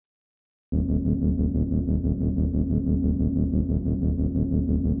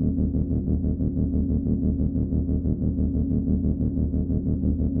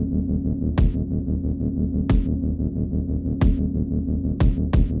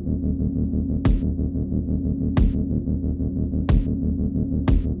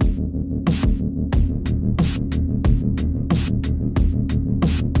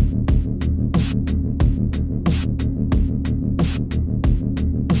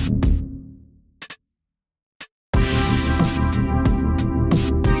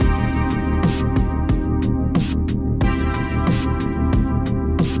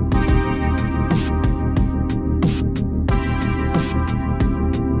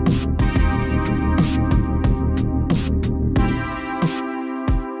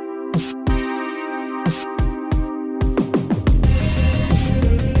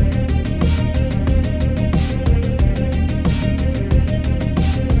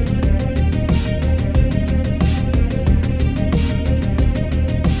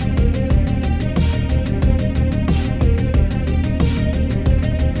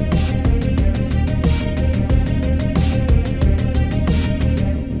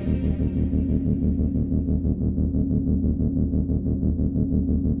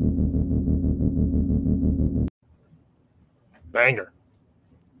Banger.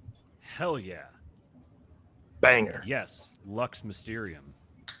 Hell yeah. Banger. Yes, Lux Mysterium.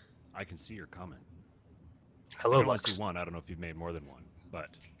 I can see your comment. I Hello, can only see Lux. one. I don't know if you've made more than one, but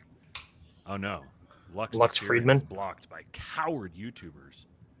oh no, Lux Lux Mysterium Friedman. is blocked by coward YouTubers.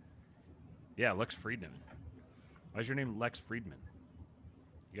 Yeah, Lux Friedman. Why is your name Lex Friedman?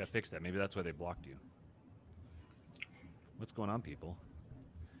 You gotta fix that. Maybe that's why they blocked you. What's going on, people?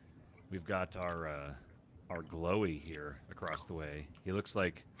 We've got our glowy here across the way. He looks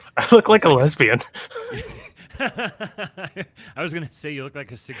like I look like a like lesbian. I was gonna say you look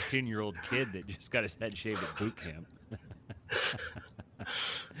like a 16-year-old kid that just got his head shaved at boot camp.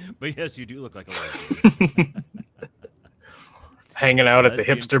 But yes, you do look like a lesbian. Hanging out at the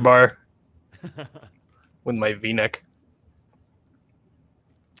Lesbian hipster Cooper. bar with my V-neck.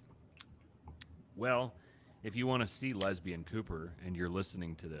 Well, if you want to see Lesbian Cooper and you're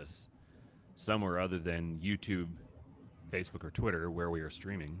listening to this somewhere other than YouTube, Facebook, or Twitter where we are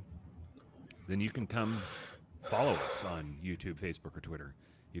streaming, then you can come follow us on YouTube, Facebook, or Twitter.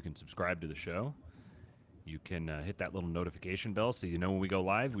 You can subscribe to the show. You can hit that little notification bell so you know when we go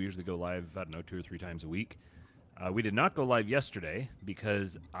live. We usually go live, 2 or 3 times a week. We did not go live yesterday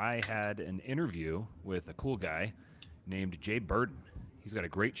because I had an interview with a cool guy named Jay Burden. He's got a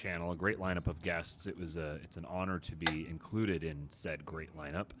great channel, a great lineup of guests. It's an honor to be included in said great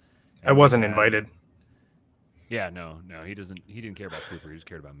lineup. And I wasn't invited. Yeah, no, he didn't care about Cooper. He just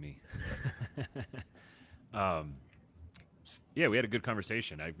cared about me. Yeah, we had a good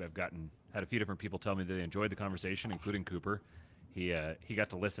conversation. I've had a few different people tell me that they enjoyed the conversation, including Cooper. He got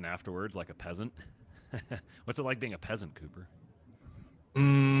to listen afterwards like a peasant. What's it like being a peasant, Cooper?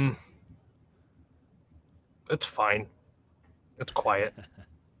 It's fine. It's quiet.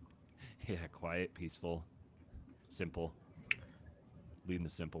 Yeah, quiet, peaceful, simple. Leading the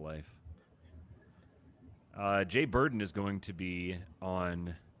simple life. Jay Burden is going to be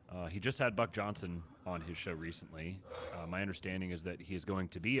on. He just had Buck Johnson on his show recently. My understanding is that he is going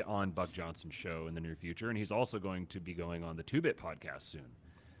to be on Buck Johnson's show in the near future, and he's also going to be going on the 2-Bit podcast soon.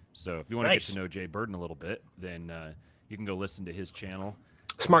 So if you want to get to know Jay Burden a little bit, then you can go listen to his channel.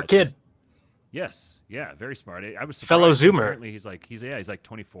 Smart kid. Yes, yeah, very smart. I was surprised. Fellow Zoomer. Apparently, he's like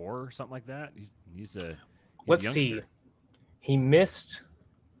 24 or something like that. He's a Let's youngster. see. He missed.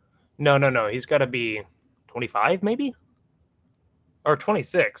 No. He's got to be 25, maybe, or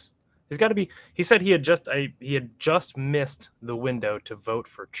 26. He's got to be. He said he had just missed the window to vote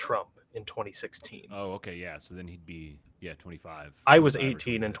for Trump in 2016. Oh, okay, yeah. So then he'd be 25. I was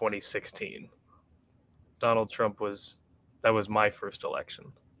 18 in 2016. Donald Trump that was my first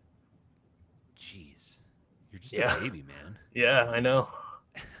election. Jeez, you're just a baby, man. Yeah, I know.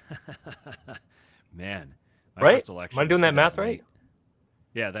 Man, right? Am I doing that math right?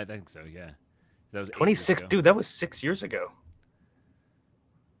 Yeah, I think so. Yeah, that was 26. Dude, that was 6 years ago.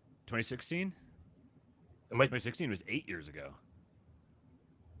 2016. 2016 was 8 years ago.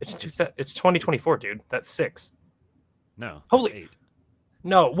 It's 2024, dude. That's 6. No, holy 8.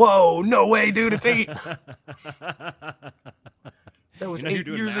 No, whoa, no way, dude. It's 8. That was 8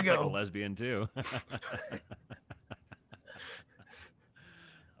 years ago. Like a lesbian too.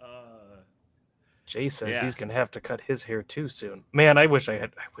 Jay says he's gonna have to cut his hair too soon. Man, I wish I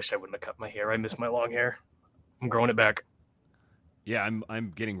wouldn't have cut my hair. I miss my long hair. I'm growing it back. Yeah,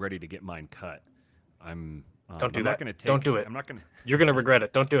 I'm getting ready to get mine cut. Don't do I'm that. Not gonna take, Don't do it. I'm not gonna. You're gonna regret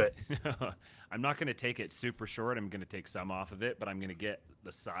it. Don't do it. I'm not gonna take it super short. I'm gonna take some off of it, but I'm gonna get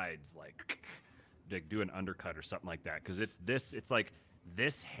the sides like do an undercut or something like that because it's like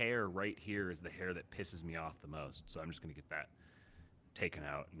this hair right here is the hair that pisses me off the most. So I'm just gonna get that taken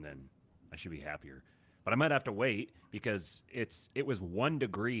out and then I should be happier. But I might have to wait because it was 1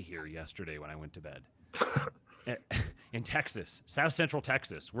 degree here yesterday when I went to bed. In Texas, South Central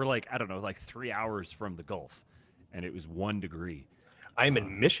Texas. We're like, I don't know, like 3 hours from the Gulf, and it was 1 degree. I'm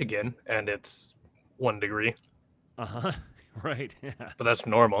in Michigan, and it's 1 degree. Right. Yeah. But that's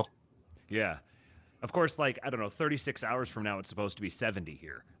normal. Yeah. Of course, like, I don't know, 36 hours from now, it's supposed to be 70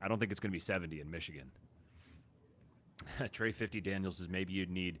 here. I don't think it's going to be 70 in Michigan. Trey 50 Daniels says maybe you'd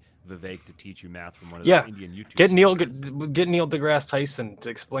need Vivek to teach you math from one of those Indian YouTube get Neil deGrasse Tyson to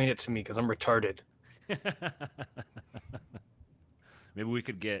explain it to me because I'm retarded. Maybe we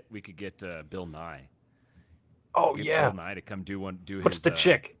could get Bill Nye. Oh Bill Nye to come do What's his the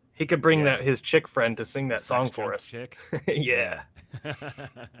chick? He could bring his chick friend to sing that song for us. Chick. Yeah. It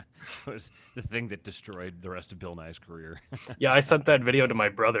was the thing that destroyed the rest of Bill Nye's career. Yeah, I sent that video to my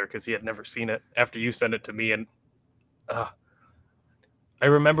brother because he had never seen it after you sent it to me, and I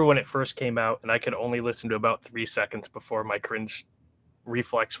remember when it first came out, and I could only listen to about 3 seconds before my cringe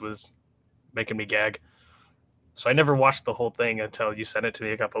reflex was making me gag. So I never watched the whole thing until you sent it to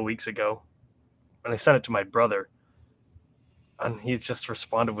me a couple of weeks ago. And I sent it to my brother. And he just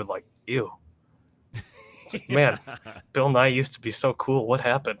responded with like, ew. It's like, man, Bill Nye used to be so cool. What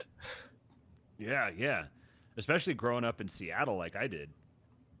happened? Yeah, yeah. Especially growing up in Seattle like I did.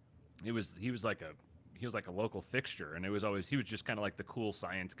 He was like a local fixture, and he was just kind of like the cool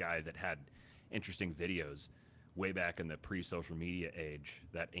science guy that had interesting videos way back in the pre-social media age,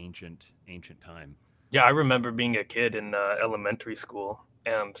 that ancient time. Yeah, I remember being a kid in elementary school,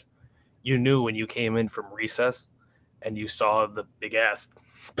 and you knew when you came in from recess and you saw the big ass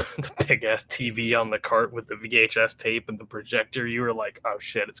TV on the cart with the VHS tape and the projector, you were like, "Oh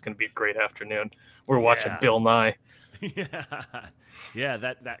shit, it's gonna be a great afternoon. We're watching Yeah. Bill Nye." Yeah. Yeah,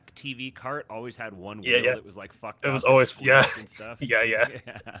 that TV cart always had one Yeah, wheel yeah. that was like fucked It was up and always squeaked and stuff. yeah, yeah.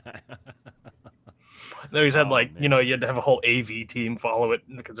 Yeah. They always had Oh like man. you had to have a whole AV team follow it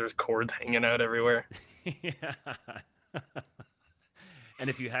because there's cords hanging out everywhere. Yeah. And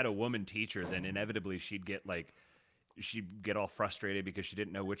if you had a woman teacher, then inevitably she'd get all frustrated because she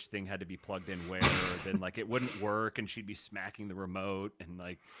didn't know which thing had to be plugged in where. Then like it wouldn't work, and she'd be smacking the remote, and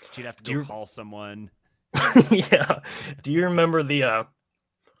like she'd have to Do go you call someone. yeah? Do you remember the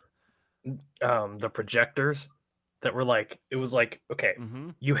projectors that were like it was like okay, Mm-hmm.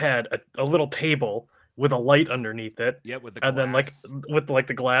 you had a little table with a light underneath it, Yeah, with the and then like glass. with like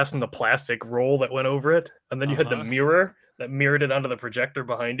the glass and the plastic roll that went over it, and then you had the Uh-huh. mirror that mirrored it onto the projector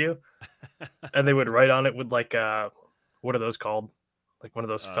behind you, and they would write on it with like what are those called? Like one of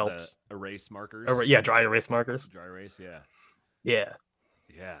those The felts. erase Or, markers. yeah, dry erase markers. Dry erase, yeah. Yeah,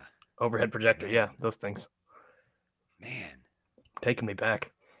 Yeah. overhead projector. Yeah, Man. those things. Man. Taking me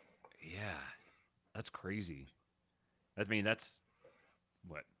back. Yeah. That's crazy. I mean, that's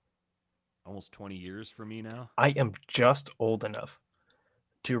what, almost 20 years for me now? I am just old enough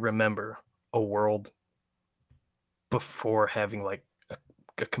to remember a world before having like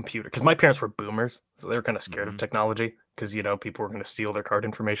a computer because my parents were boomers, so they were kind of scared of Mm-hmm. technology because people were going to steal their card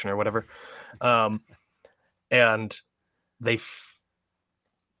information or whatever. um and they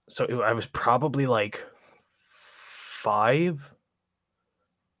I was probably like 5,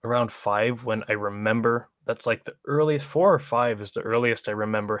 around 5 when I remember that's like the earliest. 4 or 5 is the earliest I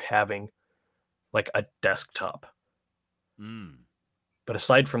remember having like a desktop. Mm. But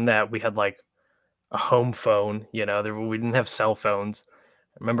aside from that, we had like a home phone. We didn't have cell phones.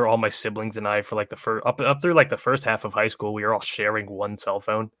 I remember all my siblings and I for like the first up through like the first half of high school, we were all sharing one cell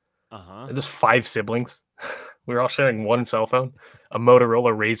phone. Uh-huh. There's 5 siblings. We were all sharing one cell phone, a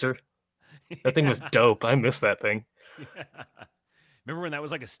Motorola Razor. That thing was Yeah. dope. I miss that thing. Yeah. Remember when that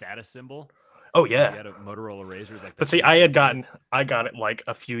was like a status symbol? Oh If you yeah. had a Motorola Razor, it's like the But see, blinking shit. I got it like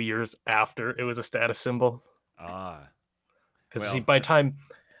a few years after it was a status symbol. Ah, Because see, well, by time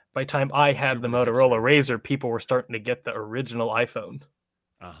I had you the were the Motorola hipster. Razor, people were starting to get the original iPhone.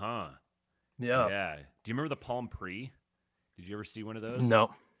 Uh-huh. Yeah. Yeah. Do you remember the Palm Pre? Did you ever see one of those?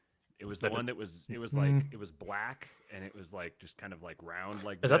 No. It was the That one that was it was mm, like it was black and it was like just kind of like round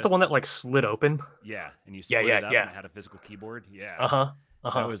like is that the one this. that like slid open? Yeah, and you Yeah, slid yeah, it up and yeah. it had a physical keyboard. Yeah. Uh huh. Uh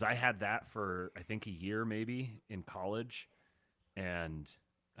huh. I had that for I think a year maybe in college, and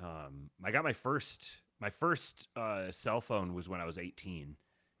I got my first cell phone was when I was 18,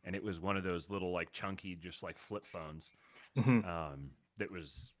 and it was one of those little like chunky just like flip phones. Hmm. That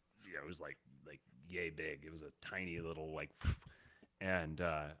was it was like yay big. It was a tiny little like, and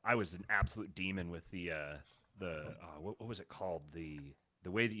I was an absolute demon with what was it called, the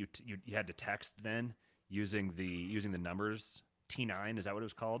way that you had to text then using the numbers. T9, is that what it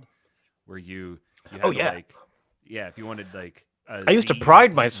was called? Where you Oh had to yeah. like, yeah, if you wanted like a I Z, used to you had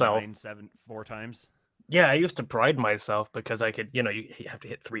pride to hit myself. 4 times. Yeah, I used to pride myself because I could, you have to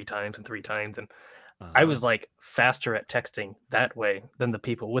hit 3 times and 3 times, and Uh I huh. was like faster at texting that way than the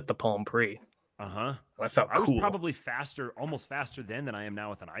people with the Palm Pre. Uh huh. I felt I was cool. probably faster, almost faster then than I am now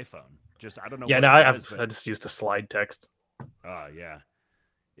with an iPhone. Just I don't know Yeah, what no, it was, but I just used to slide text. yeah,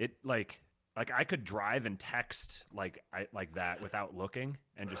 it like I could drive and text like that without looking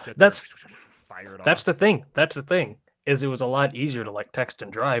and just sit there and That's fire it that's off. the thing. That's the thing. Is it was a lot easier to like text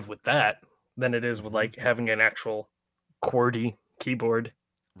and drive with that than it is with Hmm. like having an actual QWERTY keyboard.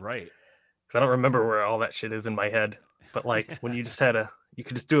 Right. Because I don't remember where all that shit is in my head. But like when you just you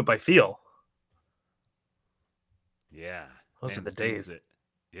could just do it by feel. Yeah, Those are man, the days.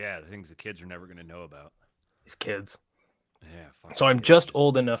 the things the kids are never gonna know about. These kids. Yeah, So fucking I'm kids. just Just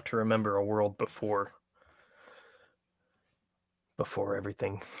old enough to remember a world before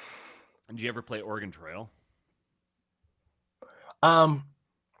everything. did you ever play Oregon Trail? Um,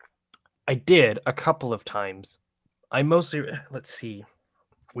 I did a couple of times. I mostly let's see.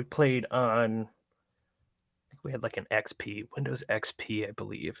 We played on we had like an XP, Windows XP, I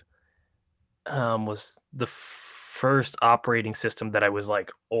believe. Was the first operating system that I was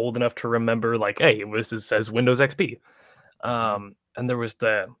like old enough to remember. Like, hey, it says Windows XP. And there was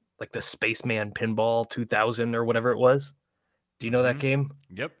the Spaceman Pinball 2000 or whatever it was. Do you know that game?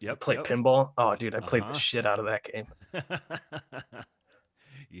 Yep, You yep, play yep. pinball? Oh, dude, I played the Uh-huh. shit out of that game.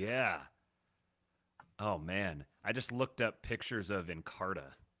 Yeah. Oh man, I just looked up pictures of Encarta.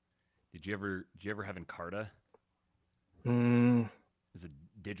 Did you ever have Encarta? Mm, It's a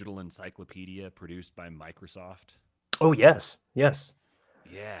digital encyclopedia produced by Microsoft. oh yes, yes.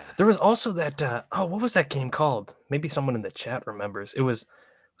 Yeah. There was also that. Oh, what was that game called? Maybe someone in the chat remembers. It was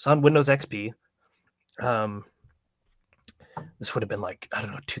on Windows XP. Um, this would have been like, I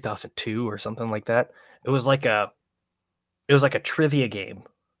don't know, 2002 or something like that. It was like a it was like a trivia game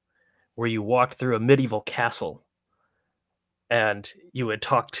where you walked through a medieval castle and you would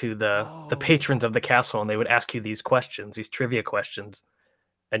talk to the Oh, patrons of the castle, and they would ask you these questions, these trivia questions,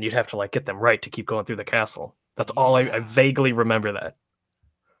 and you'd have to like get them right to keep going through the castle. That's all I yeah. vaguely remember that.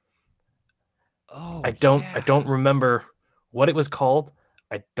 Oh, I don't yeah. remember what it was called.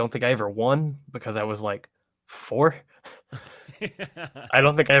 I don't think I ever won because I was like 4. I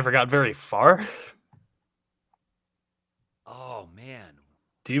don't think I ever got very far. Oh man,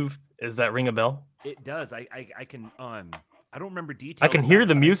 Do you Is that ring a bell? it does. I can I don't remember I details can about hear it,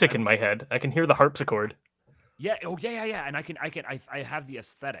 the but music in my head. I can hear the harpsichord. yeah. Oh yeah, yeah, yeah. And I have the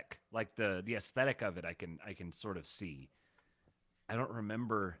aesthetic, like the aesthetic of it. I can sort of see. I don't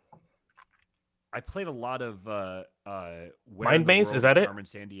remember. I played a lot of Where in Mind the Maze, is World is that it? Carmen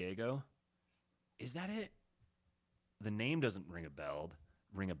San Diego? Is that it? The name doesn't ring a bell.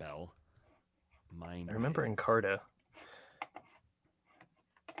 Ring a bell. I Mind remember Maze. Encarta.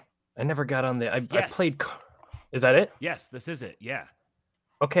 I never got on the I Yes. played. Is that it? Yes, this is it. Yeah.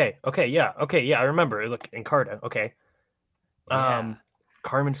 Okay, yeah, I remember. Look, Encarta. Okay. Yeah. Um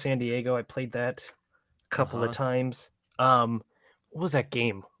Carmen San Diego, I played that a couple of Uh-huh. times. What was that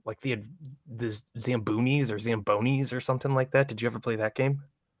game? Like the Zamboonies or Zambonis or something like that. Did you ever play that game?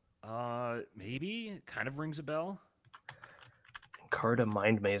 Maybe it kind of rings a bell. Carta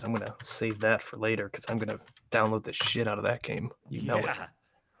Mind Maze. I'm gonna save that for later because I'm gonna download the shit out of that game. You know it. Yeah.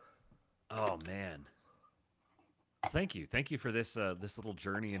 Oh man. Thank you for this little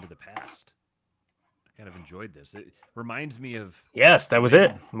journey into the past. I kind of enjoyed this. It reminds me of Yes, that was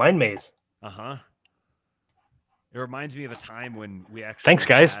it. when Mind Maze. uh-huh. It reminds me of a time when we Thanks, actually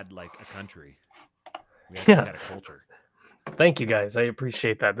guys. had like a country. We actually Yeah, had a culture. thank you guys. I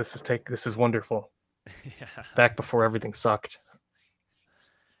appreciate that. This is wonderful. Yeah. Back before everything sucked.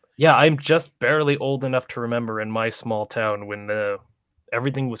 Yeah, I'm just barely old enough to remember in my small town when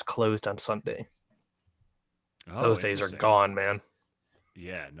everything was closed on Sunday. Oh, Those days are interesting. gone, man.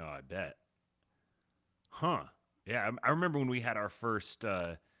 Yeah, no, I bet. Huh. Yeah, I remember when we had our first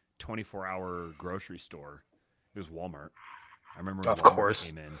 24-hour grocery store. It was Walmart. I remember when Of Walmart course.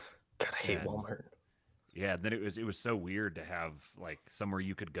 came in, God, I hate and Walmart. yeah, then it was so weird to have like somewhere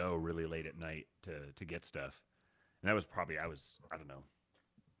you could go really late at night to get stuff. And that was probably I don't know,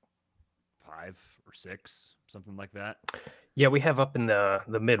 5 or 6, something like that. Yeah, we have up in the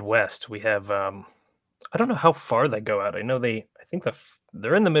Midwest. We have I don't know how far they go out. I know I think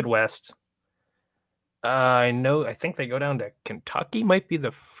they're in the Midwest. I think they go down to Kentucky. Might be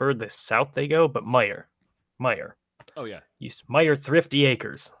the furthest south they go, but Meyer, Oh yeah. Meyer Thrifty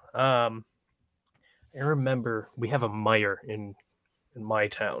Acres. I remember we have a Meyer in my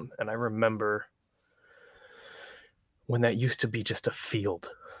town, and I remember when that used to be just a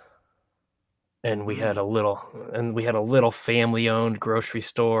field, and Mm. we had a little family owned grocery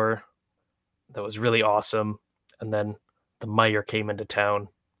store that was really awesome, and then the Meyer came into town.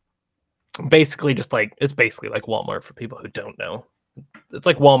 Basically, it's basically like Walmart for people who don't know. It's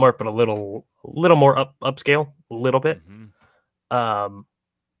like Walmart, but a little more upscale, a little bit. Mm-hmm. Um,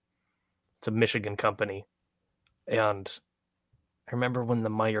 it's a Michigan company, and I remember when the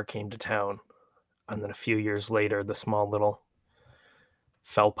Meyer came to town, and then a few years later, the small little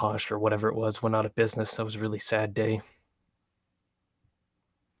Felposh or whatever it was went out of business. That was a really sad day.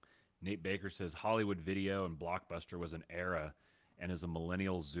 Nate Baker says Hollywood Video and Blockbuster was an era and is a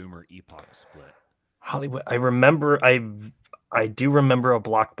millennial Zoomer epoch split. Hollywood. I do remember a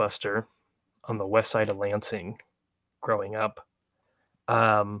Blockbuster on the west side of Lansing growing up.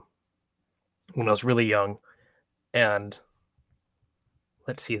 Um, when I was really young, and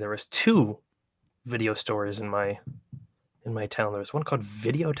let's see, there was 2 video stores in my town. There was one called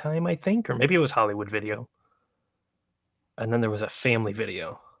Video Time, I think, or maybe it was Hollywood Video, and then there was a Family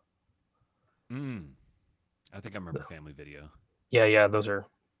Video. Mm. I think I remember Family Video. Yeah, those are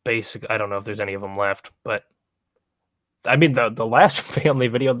basic. I don't know if there's any of them left, but I mean, the last family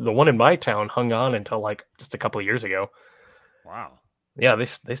video, the one in my town, hung on until like just a couple of years ago. Wow. Yeah,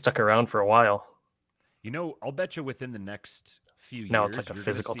 they stuck around for a while. I'll bet you within the next few Now it's years, like a you're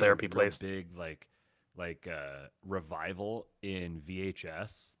going to physical see a therapy real place. big revival in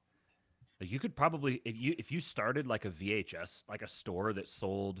VHS. Like you could probably if you started like a VHS like a store that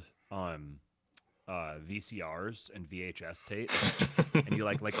sold VCRs and VHS tapes and you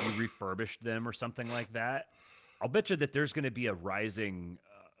like you refurbished them or something like that, I'll bet you that there's going to be a rising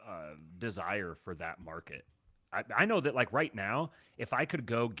desire for that market. I know that like right now, if I could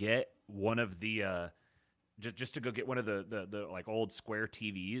go get one of the just to go get one of the like old square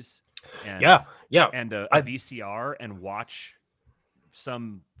TVs and Yeah, yeah. a I VCR and watch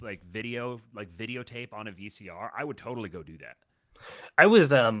some like videotape on a VCR, I would totally go do that. I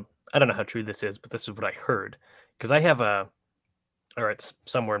was I don't know how true this is, but this is what I heard because I have or it's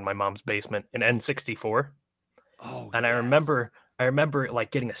somewhere in my mom's basement an N64, Oh and yes. I remember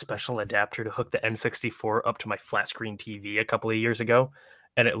like getting a special adapter to hook the N64 up to my flat screen TV a couple of years ago,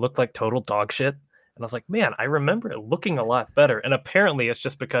 and it looked like total dog shit. And I was like, man, I remember it looking a lot better. And apparently, it's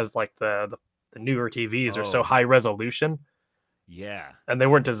just because like the newer TVs are so Oh high resolution yeah. and they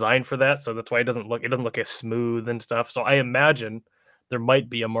weren't designed for that, so that's why it doesn't look as smooth and stuff. So I imagine there might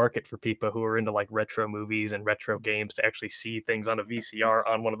be a market for people who are into like retro movies and retro games to actually see things on a VCR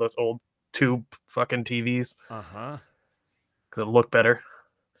on one of those old tube fucking TVs Uh huh. because it look better.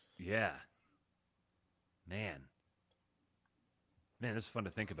 Yeah. Man. Man, this is fun to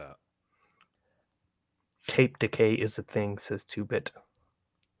think about. Tape decay is a thing, says 2-bit.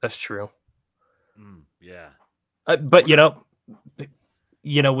 That's true. Yeah. I But wonder.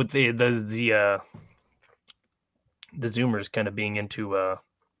 with the Zoomers kind of being into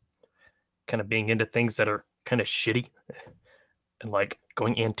things that are kind of shitty and like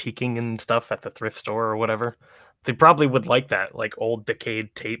going antiquing and stuff at the thrift store or whatever. They probably would like that, like old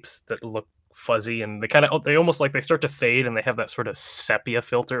decayed tapes that look fuzzy and they almost like they start to fade and they have that sort of sepia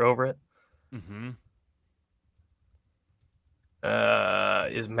filter over it. Mm-hmm.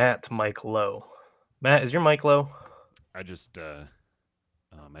 Is Matt's mic low? Matt, is your mic low? I just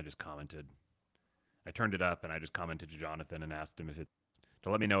I just commented. I turned it up and I just commented to Jonathan and asked him if it to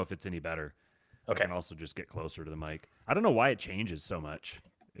let me know if it's any better. I Okay. can also just get closer to the mic. I don't know why it changes so much.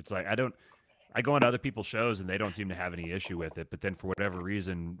 It's like I go on other people's shows and they don't seem to have any issue with it, but then for whatever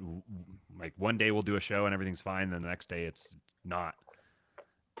reason, like one day we'll do a show and everything's fine, then the next day it's not.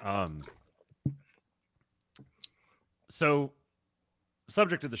 Um, so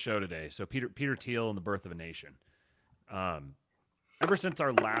subject of the show today. So Peter Thiel and the Birth of a Nation. Um, ever since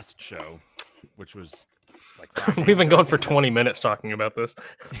our last show, which was like 5 days We've been ago, I going for think. 20 minutes talking about this.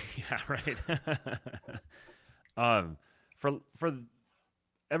 Yeah, right. um, for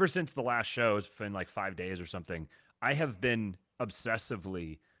ever since the last show, it's been like 5 days or something. I have been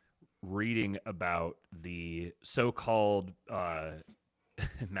obsessively reading about the so-called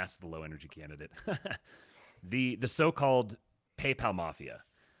Matt's the low energy candidate, the so-called PayPal mafia,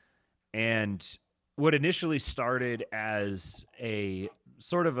 and what initially started as a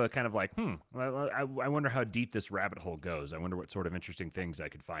sort of a kind of like, I wonder how deep this rabbit hole goes. I wonder what sort of interesting things I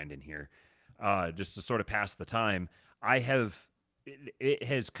could find in here, just to sort of pass the time. I have it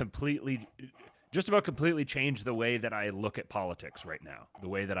has completely just about completely changed the way that I look at politics right now, the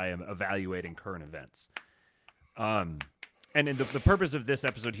way that I am evaluating current events. Um, and the purpose of this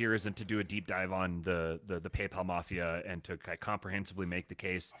episode here isn't to do a deep dive on the PayPal mafia and to comprehensively make the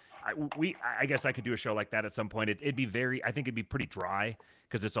case. I guess I could do a show like that at some point. It'd be I think it'd be pretty dry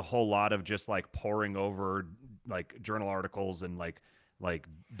because it's a whole lot of just like poring over like journal articles and like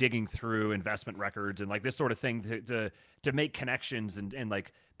digging through investment records and like this sort of thing to make connections and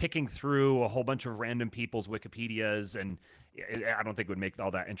like picking through a whole bunch of random people's Wikipedias, and I don't think it would make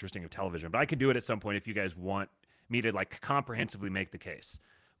all that interesting of television. But I could do it at some point if you guys want me to like comprehensively make the case.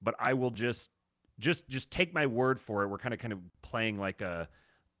 But I will just take my word for it. We're kind of playing like a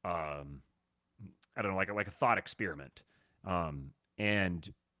I don't know, like a thought experiment.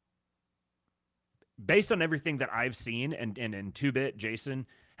 And based on everything that I've seen, and 2-bit Jason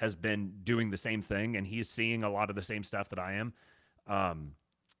has been doing the same thing, and he's seeing a lot of the same stuff that I am.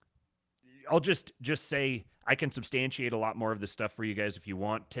 I'll just say I can substantiate a lot more of this stuff for you guys if you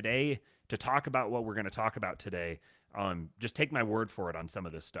want today to talk about what we're going to talk about today. Just take my word for it on some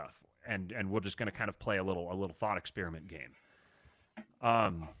of this stuff, and we're just going to kind of play a little thought experiment game.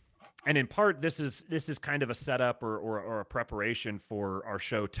 And in part, this is kind of a setup or a preparation for our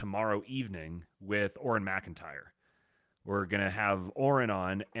show tomorrow evening with Auron MacIntyre. We're going to have Auron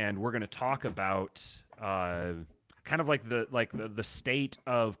on, and we're going to talk about kind of like the state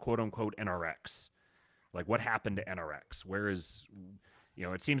of quote unquote NRX. Like, what happened to NRX? Where is,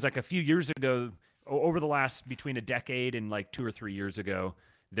 it seems like a few years ago, over the last between a decade and like 2 or 3 years ago,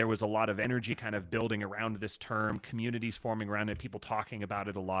 there was a lot of energy kind of building around this term, communities forming around it, people talking about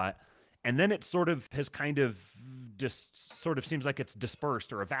it a lot. And then it sort of has kind of just sort of seems like it's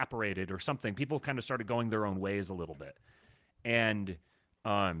dispersed or evaporated or something. People kind of started going their own ways a little bit. And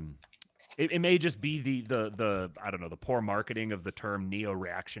it may just be the I don't know, the poor marketing of the term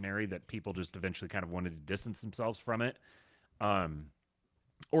neo-reactionary that people just eventually kind of wanted to distance themselves from it.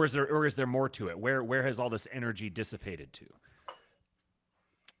 Or is there more to it? Where has all this energy dissipated to?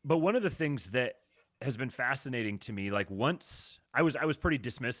 But one of the things that has been fascinating to me, like once I was pretty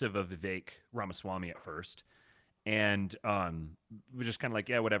dismissive of Vivek Ramaswamy at first, and was just kind of like,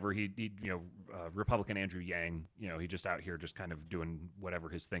 yeah, whatever. He Republican Andrew Yang, he just out here just kind of doing whatever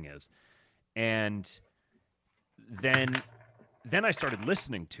his thing is, and then I started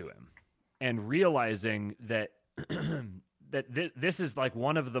listening to him and realizing that this is like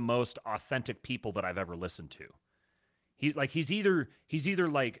one of the most authentic people that I've ever listened to. He's either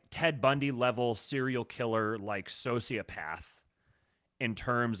like Ted Bundy level serial killer, like sociopath, in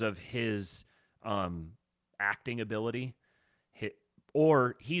terms of his acting ability,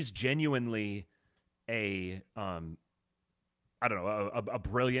 or he's genuinely a I don't know, a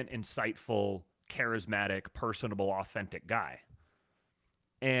brilliant, insightful, charismatic, personable, authentic guy.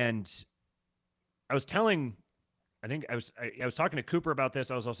 And I was talking to Cooper about this.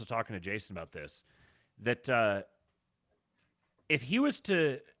 I was also talking to Jason about this. That if he was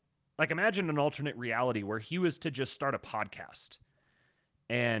to, like, imagine an alternate reality where he was to just start a podcast,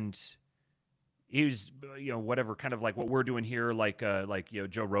 and he was, whatever, kind of like what we're doing here, like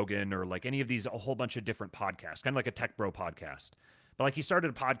Joe Rogan or like any of these, a whole bunch of different podcasts, kind of like a Tech Bro podcast. But like he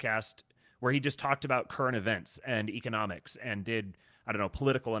started a podcast where he just talked about current events and economics and did, I don't know,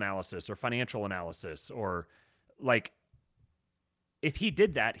 political analysis or financial analysis, or like, if he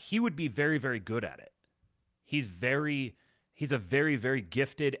did that, he would be very, very good at it. He's a very, very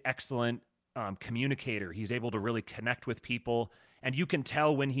gifted, excellent communicator. He's able to really connect with people. And you can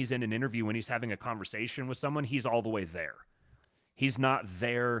tell when he's in an interview, when he's having a conversation with someone, he's all the way there. He's not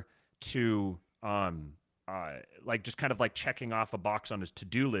there to like just kind of like checking off a box on his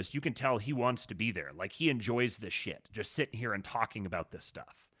to-do list. You can tell he wants to be there. Like, he enjoys this shit, just sitting here and talking about this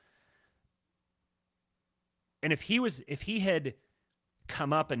stuff. And if he had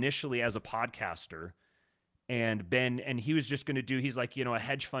come up initially as a podcaster and he was just going to do, he's like, a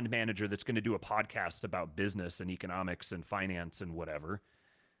hedge fund manager that's going to do a podcast about business and economics and finance and whatever,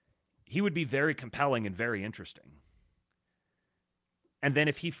 he would be very compelling and very interesting. And then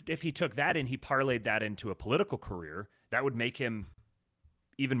if he took that and he parlayed that into a political career, that would make him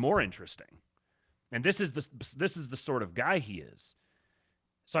even more interesting. And this is the sort of guy he is.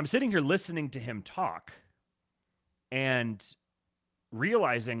 So I'm sitting here listening to him talk and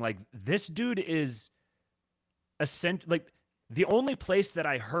realizing, like, this dude is like, the only place that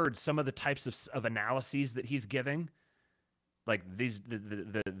I heard some of the types of analyses that he's giving, like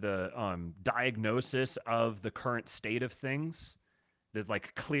the diagnosis of the current state of things, this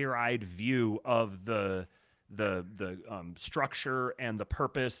like clear-eyed view of the structure and the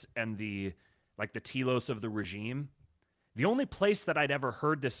purpose and the telos of the regime. The only place that I'd ever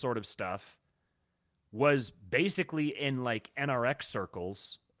heard this sort of stuff was basically in like NRX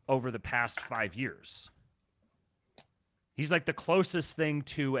circles over the past 5 years. He's like the closest thing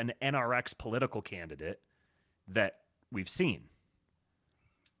to an NRX political candidate that we've seen.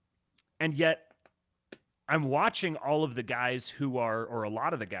 And yet I'm watching all of the guys who are, or a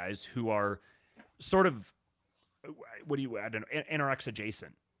lot of the guys who are sort of, NRX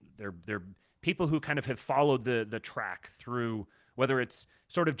adjacent. They're people who kind of have followed the track through, whether it's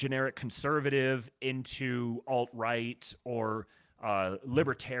sort of generic conservative into alt-right, or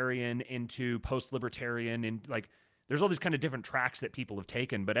libertarian into post-libertarian, and like, there's all these kind of different tracks that people have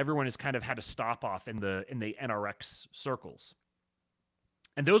taken, but everyone has kind of had a stop off in the NRX circles.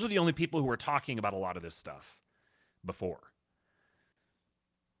 And those are the only people who are talking about a lot of this stuff before.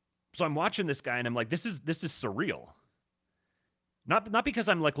 So I'm watching this guy and I'm like, this is surreal. Not because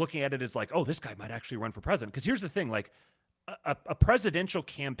I'm like looking at it as like, oh, this guy might actually run for president. Because here's the thing, like a presidential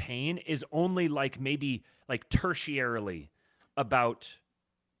campaign is only like maybe like tertiarily about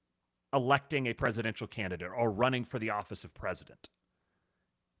electing a presidential candidate or running for the office of president.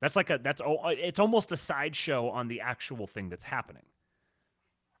 It's almost a sideshow on the actual thing that's happening.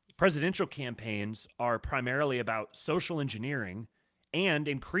 Presidential campaigns are primarily about social engineering, and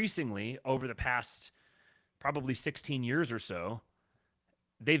increasingly over the past probably 16 years or so,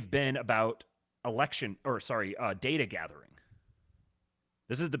 they've been about data gathering.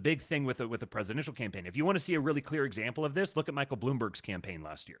 This is the big thing with a presidential campaign. If you want to see a really clear example of this, look at Michael Bloomberg's campaign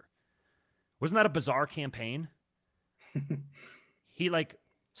last year. Wasn't that a bizarre campaign? He like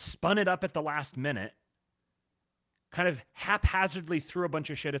spun it up at the last minute, kind of haphazardly threw a bunch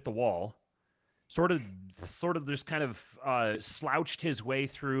of shit at the wall, sort of just kind of slouched his way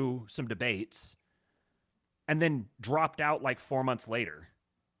through some debates, and then dropped out like 4 months later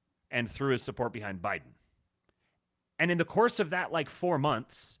and threw his support behind Biden. And in the course of that like 4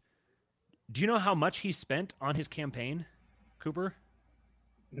 months, do you know how much he spent on his campaign, Cooper?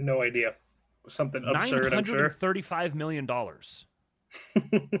 No idea. Something absurd, I'm sure. $935 million.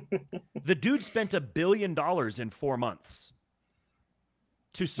 The dude spent $1 billion in 4 months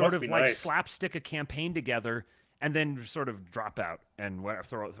to sort of like slapstick a campaign together and then sort of drop out and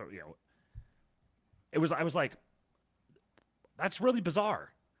throw, you know. I was like, that's really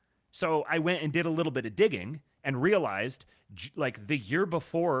bizarre. So I went and did a little bit of digging and realized, like the year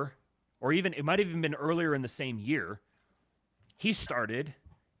before, or even it might have even been earlier in the same year, he started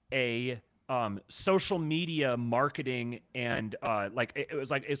a social media marketing and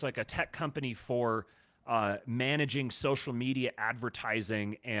it's like a tech company for managing social media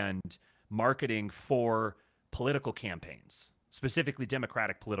advertising and marketing for political campaigns, specifically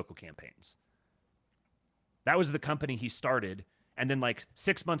Democratic political campaigns. That was the company he started, and then like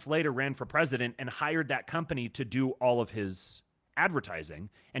 6 months later ran for president and hired that company to do all of his advertising.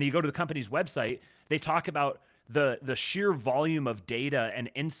 And you go to the company's website, they talk about the sheer volume of data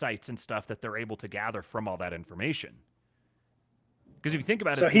and insights and stuff that they're able to gather from all that information. Because if you think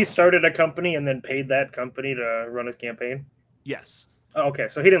about it... So he started a company and then paid that company to run his campaign? Yes. Oh, okay,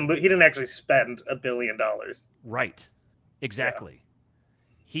 so he didn't actually spend $1 billion. Right. Exactly. Yeah.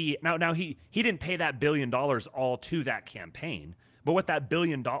 He didn't pay that $1 billion all to that campaign, but what that $1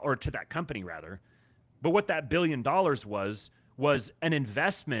 billion, or to that company rather, but what that $1 billion was an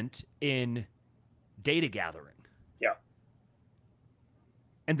investment in data gathering. Yeah.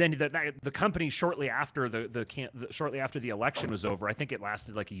 And then the company shortly after shortly after the election was over, I think it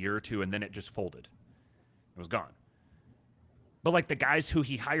lasted like a year or two, and then it just folded. It was gone. But like the guys who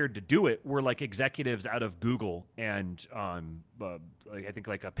he hired to do it were like executives out of Google and like I think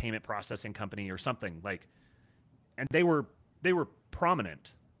like a payment processing company or something, like, and they were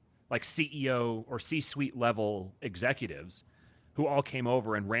prominent, like CEO or C-suite level executives who all came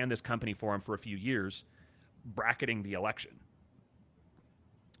over and ran this company for him for a few years, bracketing the election.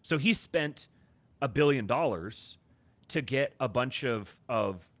 So he spent $1 billion to get a bunch of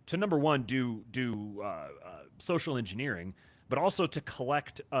to number one do social engineering, but also to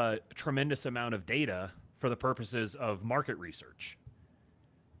collect a tremendous amount of data for the purposes of market research.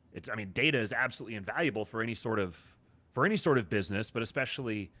 Data is absolutely invaluable for any sort of business, but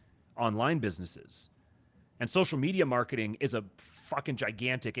especially online businesses. And social media marketing is a fucking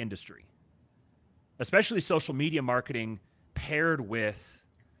gigantic industry, especially social media marketing paired with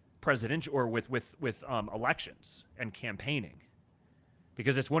presidential or with elections and campaigning,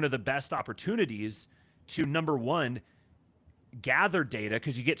 because it's one of the best opportunities to, number one, gather data,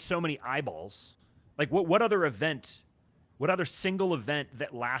 because you get so many eyeballs. Like what other single event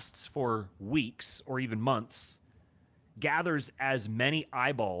that lasts for weeks or even months gathers as many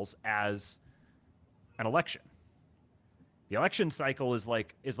eyeballs as an election? The election cycle is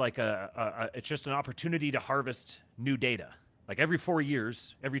like it's just an opportunity to harvest new data. Like every 4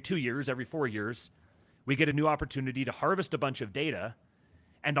 years, every 2 years, every 4 years, we get a new opportunity to harvest a bunch of data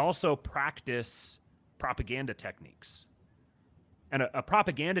and also practice propaganda techniques. And a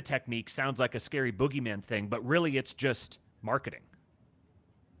propaganda technique sounds like a scary boogeyman thing, but really it's just marketing.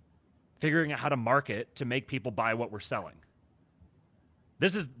 Figuring out how to market to make people buy what we're selling.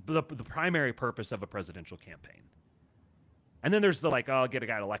 This is the primary purpose of a presidential campaign. And then there's the like, oh, I'll get a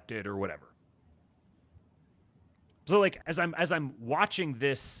guy elected or whatever. So like as I'm watching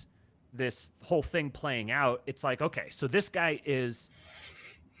this whole thing playing out, it's like, okay, so this guy is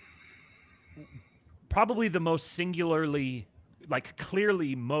probably the most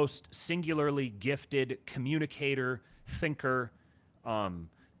clearly most singularly gifted communicator, thinker,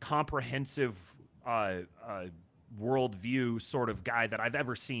 comprehensive worldview sort of guy that I've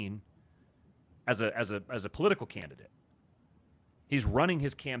ever seen as a political candidate. He's running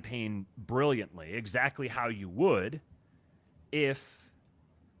his campaign brilliantly, exactly how you would if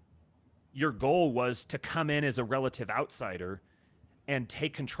your goal was to come in as a relative outsider and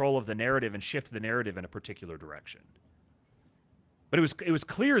take control of the narrative and shift the narrative in a particular direction. But it was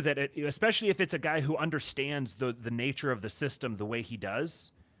clear that especially if it's a guy who understands the nature of the system the way he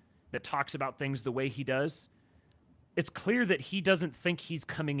does, that talks about things the way he does, it's clear that he doesn't think he's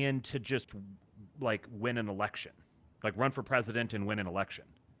coming in to just like win an election. like run for president and win an election.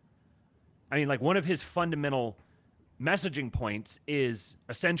 I mean, like one of his fundamental messaging points is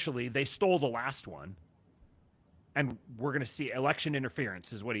essentially they stole the last one, and we're going to see election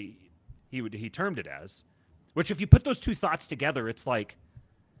interference is what he termed it as. Which, if you put those two thoughts together, it's like,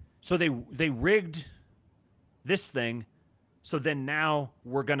 so they rigged this thing, so then now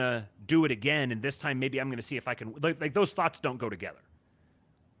we're going to do it again, and this time maybe I'm going to see if I can, like those thoughts don't go together.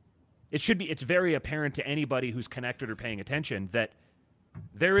 It's very apparent to anybody who's connected or paying attention that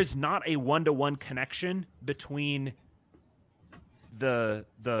there is not a one-to-one connection between the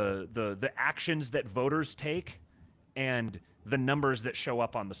actions that voters take and the numbers that show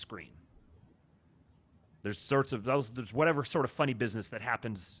up on the screen. There's whatever sort of funny business that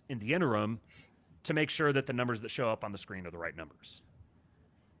happens in the interim to make sure that the numbers that show up on the screen are the right numbers.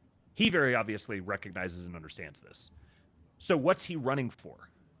 He very obviously recognizes and understands this. So what's he running for?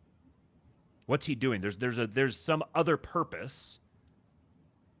 What's he doing? There's some other purpose,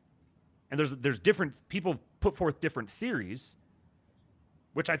 and there's different people put forth different theories,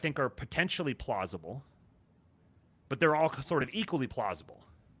 which I think are potentially plausible, but they're all sort of equally plausible.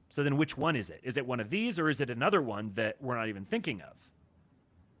 So then which one is it? Is it one of these, or is it another one that we're not even thinking of?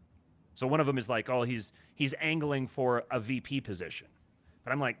 So one of them is like, oh, he's angling for a VP position.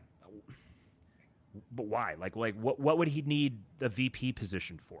 But I'm like, but why? Like what would he need a VP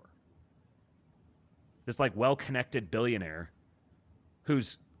position for? This like well-connected billionaire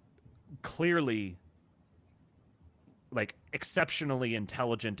who's clearly like exceptionally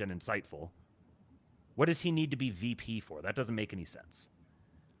intelligent and insightful. What does he need to be VP for? That doesn't make any sense.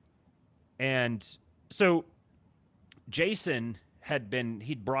 And so Jason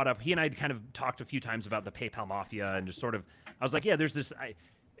he'd brought up, he and I had kind of talked a few times about the PayPal mafia and just sort of, I was like, yeah, there's this,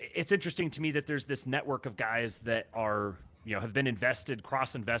 it's interesting to me that there's this network of guys that are, have been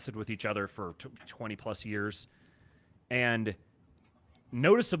cross-invested with each other for 20 plus years. And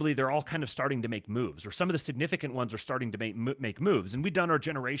noticeably, they're all kind of starting to make moves, or some of the significant ones are starting to make moves. And we've done our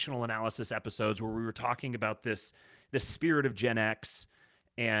generational analysis episodes where we were talking about this spirit of Gen X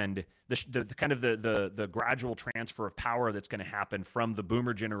and the kind of the gradual transfer of power that's going to happen from the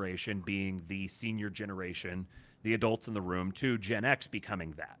boomer generation being the senior generation, the adults in the room, to Gen X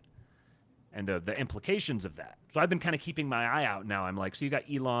becoming that, and the implications of that. So I've been kind of keeping my eye out now. I'm like, so you got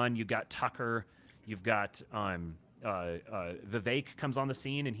Elon, you got Tucker, you've got Vivek comes on the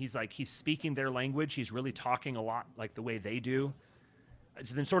scene, and he's speaking their language. He's really talking a lot like the way they do.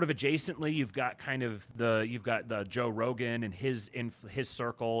 So then sort of adjacently, you've got the Joe Rogan and his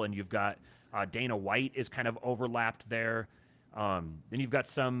circle, and you've got Dana White is kind of overlapped there. Then you've got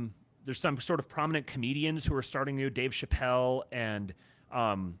there's some sort of prominent comedians who are starting to, Dave Chappelle and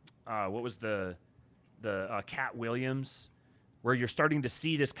what was the Cat Williams, where you're starting to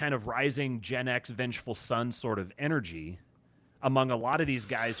see this kind of rising Gen X vengeful son sort of energy among a lot of these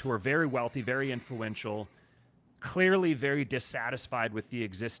guys who are very wealthy, very influential, clearly very dissatisfied with the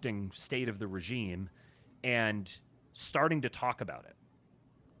existing state of the regime, and starting to talk about it.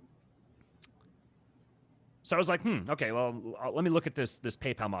 So I was like, okay, well, let me look at this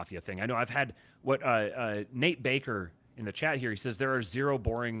PayPal Mafia thing. I know I've had what Nate Baker in the chat here, he says there are 0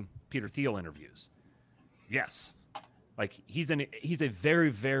 boring Peter Thiel interviews. Yes. Like, he's a very,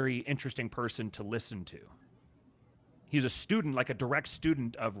 very interesting person to listen to. He's a student, like a direct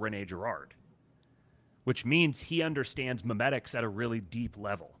student of Rene Girard, which means he understands memetics at a really deep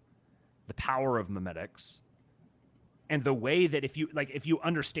level, the power of memetics, and the way that if you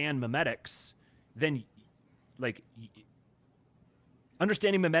understand memetics, then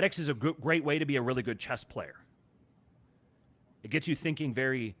understanding memetics is a great way to be a really good chess player. It gets you thinking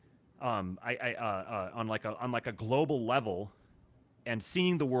very on like a global level, and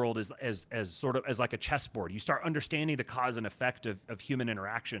seeing the world as sort of as like a chessboard. You start understanding the cause and effect of human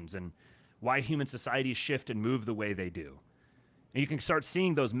interactions and why human societies shift and move the way they do. And you can start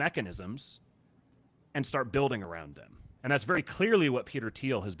seeing those mechanisms and start building around them. And that's very clearly what Peter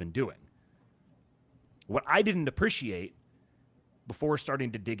Thiel has been doing. What I didn't appreciate before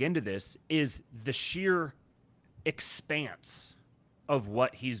starting to dig into this is the sheer expanse of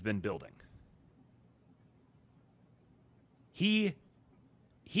what he's been building. He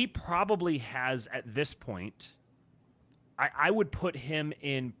probably has, at this point, I would put him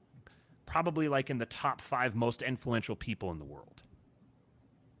in probably like in the top 5 most influential people in the world.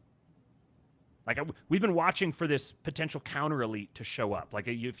 Like, we've been watching for this potential counter elite to show up. Like,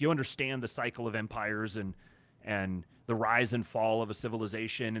 if you understand the cycle of empires and the rise and fall of a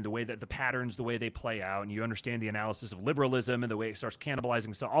civilization and the way that the patterns, the way they play out, and you understand the analysis of liberalism and the way it starts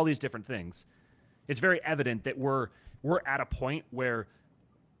cannibalizing, so all these different things, it's very evident that we're at a point where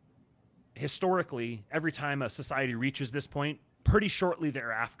historically, every time a society reaches this point, pretty shortly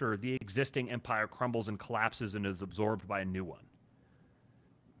thereafter, the existing empire crumbles and collapses and is absorbed by a new one.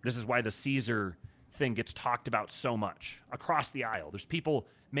 This is why the Caesar thing gets talked about so much across the aisle. There's people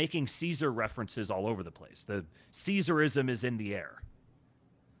making Caesar references all over the place. The Caesarism is in the air.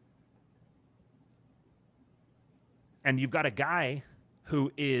 And you've got a guy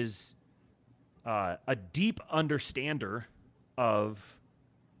who is a deep understander of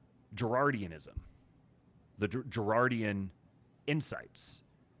Girardianism, the Girardian insights.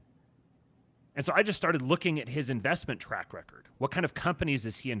 And so I just started looking at his investment track record. What kind of companies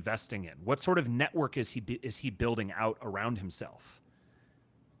is he investing in? What sort of network is he building out around himself?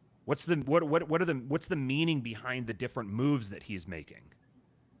 What's the meaning behind the different moves that he's making?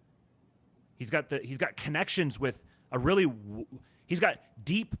 He's got connections with he's got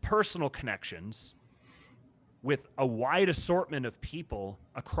deep personal connections with a wide assortment of people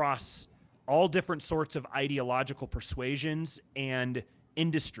across all different sorts of ideological persuasions and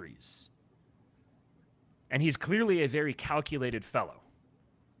industries. And he's clearly a very calculated fellow.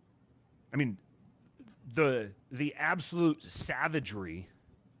 I mean, the absolute savagery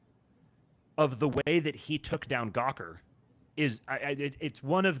of the way that he took down Gawker is it's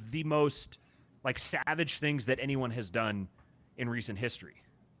one of the most like savage things that anyone has done in recent history.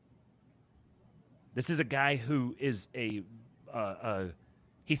 This is a guy who is he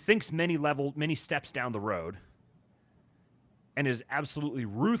thinks many steps down the road and is absolutely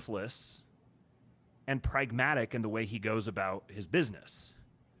ruthless and pragmatic in the way he goes about his business.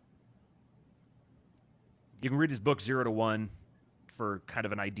 You can read his book 0 to 1 for kind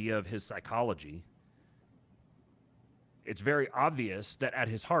of an idea of his psychology. It's very obvious that at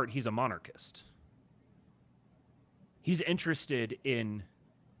his heart, he's a monarchist. He's interested in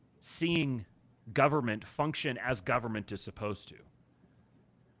seeing government function as government is supposed to,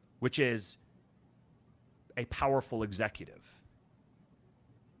 which is a powerful executive.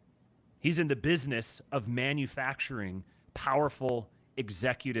 He's in the business of manufacturing powerful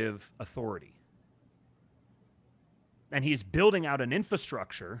executive authority. And he's building out an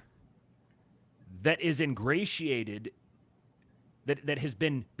infrastructure that is ingratiated, that has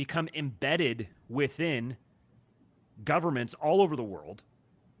become embedded within governments all over the world,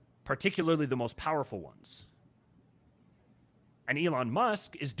 particularly the most powerful ones. And Elon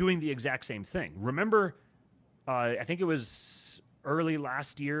Musk is doing the exact same thing. Remember, I think it was early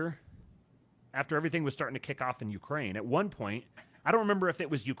last year, after everything was starting to kick off in Ukraine, at one point, I don't remember if it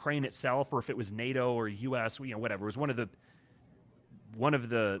was Ukraine itself or if it was NATO or US, whatever. It was one of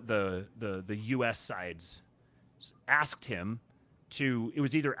the US sides asked him to, it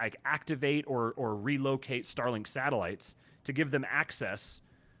was either like activate or relocate Starlink satellites to give them access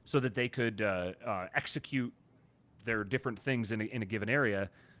so that they could execute their different things in a given area.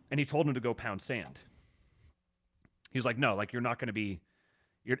 And he told him to go pound sand. He was like, no, like you're not going to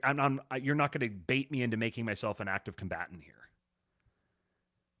bait me into making myself an active combatant here.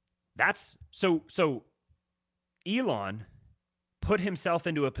 That's so Elon put himself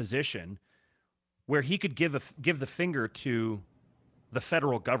into a position where he could give the finger to the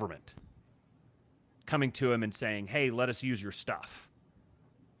federal government coming to him and saying, hey, let us use your stuff.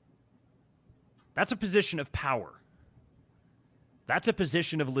 That's a position of power. That's a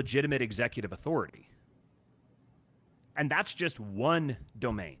position of legitimate executive authority. And that's just one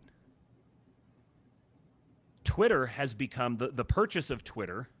domain. Twitter has become, the purchase of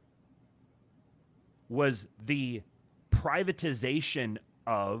Twitter was the privatization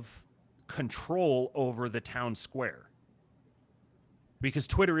of control over the town square. Because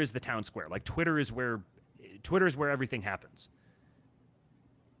Twitter is the town square. Like Twitter is where everything happens.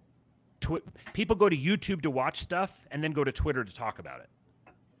 People go to YouTube to watch stuff and then go to Twitter to talk about it.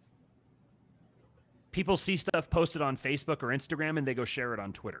 People see stuff posted on Facebook or Instagram and they go share it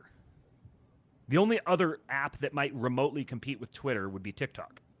on Twitter. The only other app that might remotely compete with Twitter would be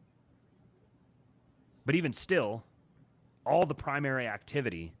TikTok. But even still, all the primary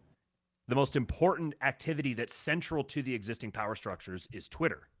activity, the most important activity that's central to the existing power structures is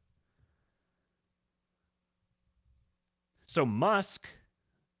Twitter. So Musk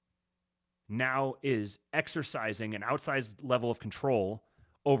now is exercising an outsized level of control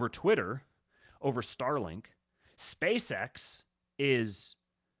over Twitter, over Starlink. SpaceX is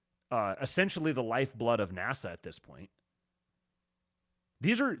essentially the lifeblood of NASA at this point.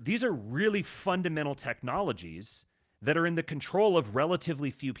 These are really fundamental technologies that are in the control of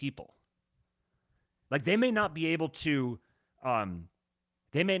relatively few people. Like they may not be able to,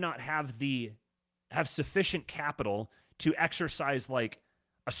 they may not have sufficient capital to exercise like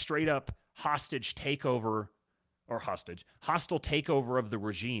a straight up hostile takeover of the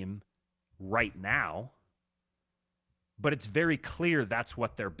regime right now, but it's very clear that's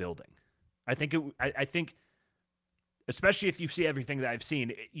what they're building. I think, especially if you see everything that I've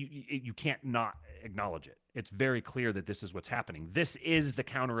seen, you can't not acknowledge it. It's very clear that this is what's happening. This is the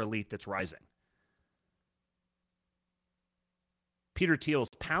counter elite that's rising. Peter Thiel's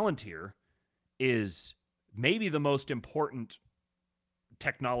Palantir is maybe the most important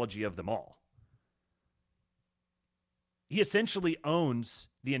technology of them all. He essentially owns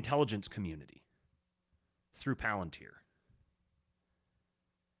the intelligence community through Palantir.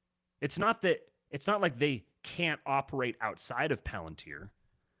 It's not like they can't operate outside of Palantir.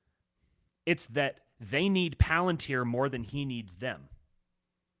 It's that they need Palantir more than he needs them.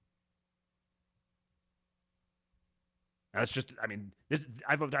 That's just, I mean, this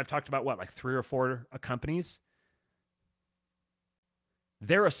I've talked about what, like 3 or 4 companies.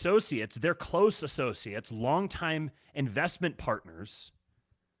 Their associates, their close associates, longtime investment partners,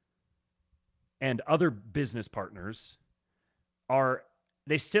 and other business partners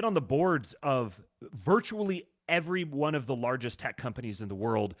they sit on the boards of virtually every one of the largest tech companies in the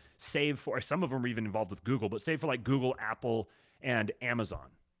world, save for, some of them are even involved with Google, but save for like Google, Apple, and Amazon.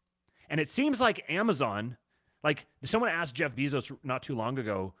 And it seems like Amazon, like someone asked Jeff Bezos not too long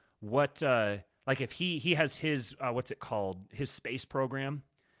ago, what, like if he has his, what's it called? His space program.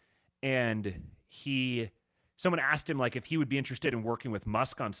 And someone asked him like if he would be interested in working with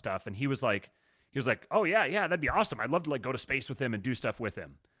Musk on stuff. And he was like, oh yeah, that'd be awesome. I'd love to like go to space with him and do stuff with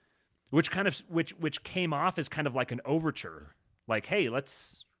him. Which came off as kind of like an overture. Like, hey,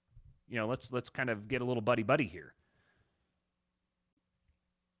 let's kind of get a little buddy here.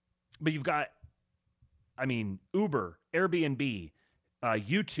 But you've got, I mean, Uber, Airbnb,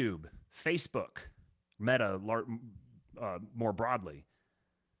 YouTube, Facebook, Meta, more broadly,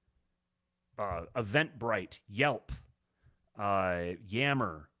 Eventbrite, Yelp,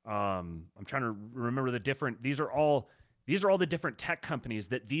 Yammer. I'm trying to remember the different. These are all the different tech companies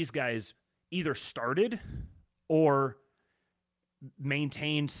that these guys either started or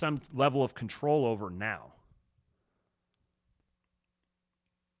maintain some level of control over now.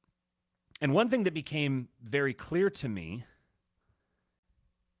 And one thing that became very clear to me,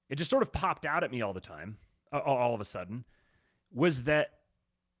 it just sort of popped out at me all the time, all of a sudden, was that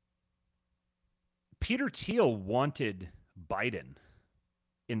Peter Thiel wanted Biden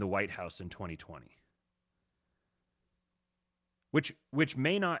in the White House in 2020, which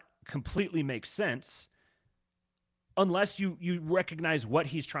may not completely make sense unless you recognize what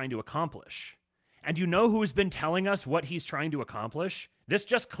he's trying to accomplish. And you know who's been telling us what he's trying to accomplish? This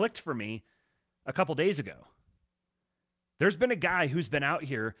just clicked for me a couple days ago. There's been a guy who's been out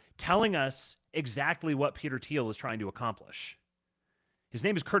here telling us exactly what Peter Thiel is trying to accomplish. His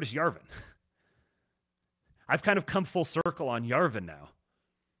name is Curtis Yarvin. I've kind of come full circle on Yarvin now.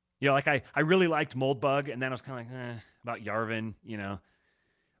 You know, like I really liked Moldbug, and then I was kind of like, about Yarvin, you know.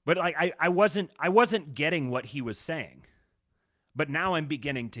 But like I wasn't getting what he was saying. But now I'm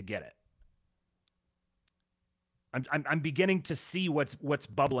beginning to get it. I'm beginning to see what's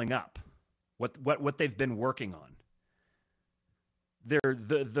bubbling up, what they've been working on.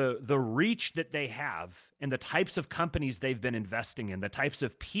 The reach that they have and the types of companies they've been investing in, the types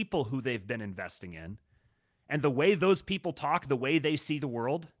of people who they've been investing in, and the way those people talk, the way they see the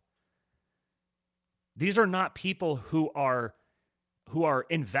world. These are not people who are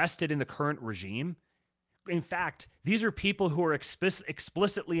invested in the current regime. In fact, these are people who are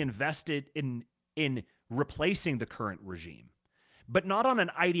explicitly invested in replacing the current regime, but not on an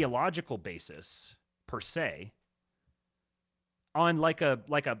ideological basis per se, on like a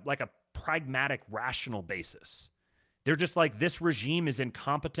pragmatic, rational basis. They're just like, this regime is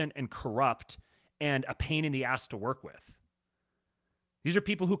incompetent and corrupt and a pain in the ass to work with. These are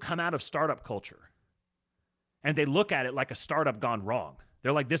people who come out of startup culture, and they look at it like a startup gone wrong.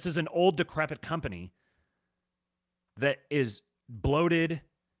 They're like, this is an old, decrepit company that is bloated,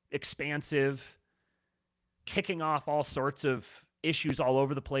 expansive, kicking off all sorts of issues all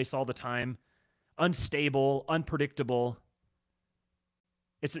over the place all the time, unstable, unpredictable.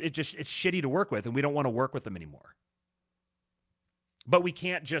 It's shitty to work with, and we don't want to work with them anymore. But we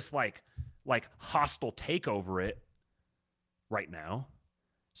can't just like hostile take over it right now.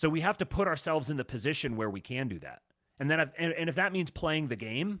 So we have to put ourselves in the position where we can do that. And then if that means playing the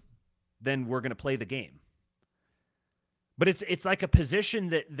game, then we're going to play the game. But it's like a position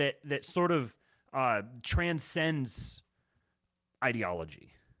that sort of transcends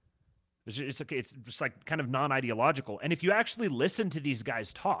ideology. It's just like kind of non-ideological. And if you actually listen to these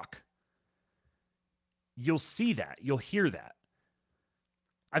guys talk, you'll see that. You'll hear that.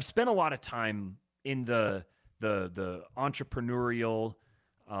 I've spent a lot of time in the entrepreneurial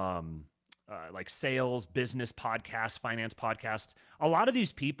like sales, business podcasts, finance podcasts. A lot of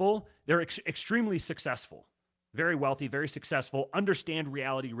these people, they're extremely successful, very wealthy, very successful, understand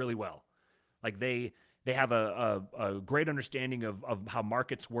reality really well. Like they have a great understanding of how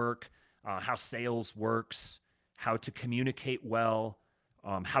markets work, how sales works, how to communicate well,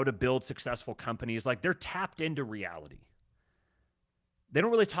 how to build successful companies. Like they're tapped into reality. They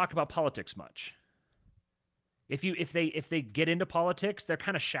don't really talk about politics much. If they get into politics, they're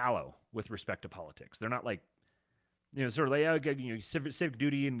kind of shallow with respect to politics. They're not like, sort of like, civic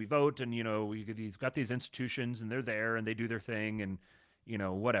duty and we vote and, we've got these institutions and they're there and they do their thing and,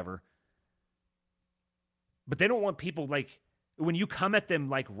 whatever. But they don't want people like, when you come at them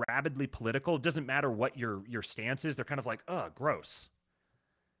like rabidly political, it doesn't matter what your stance is. They're kind of like, gross.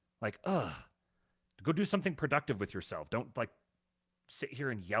 Like, go do something productive with yourself. Don't like sit here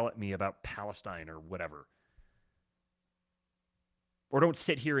and yell at me about Palestine or whatever. Or don't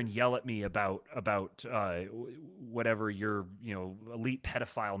sit here and yell at me about whatever your elite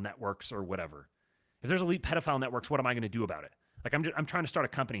pedophile networks or whatever. If there's elite pedophile networks, what am I going to do about it? Like I'm trying to start a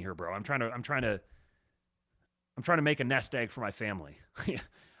company here, bro. I'm trying to make a nest egg for my family.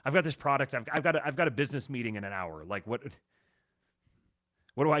 I've got this product. I've got a business meeting in an hour. Like what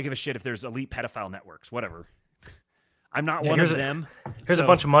do I give a shit if there's elite pedophile networks? Whatever. I'm not one of them. Here's a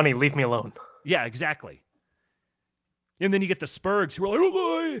bunch of money. Leave me alone. Yeah, exactly. And then you get the Spurgs who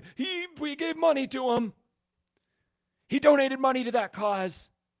are like, we gave money to him. He donated money to that cause.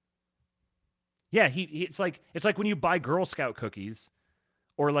 Yeah, it's like when you buy Girl Scout cookies,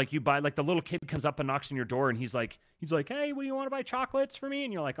 or like you buy, like the little kid comes up and knocks on your door and he's like, hey, what do you want to buy chocolates for me?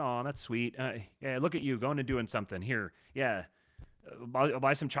 And you're like, oh, that's sweet. Yeah, look at you going and doing something here. Yeah, I'll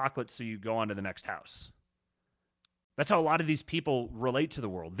buy some chocolates so you go on to the next house. That's how a lot of these people relate to the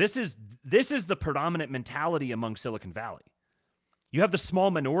world. This is the predominant mentality among Silicon Valley. You have the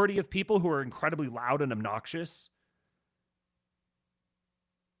small minority of people who are incredibly loud and obnoxious,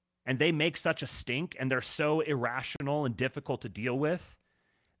 and they make such a stink, and they're so irrational and difficult to deal with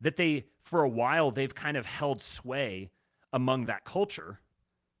that for a while, they've kind of held sway among that culture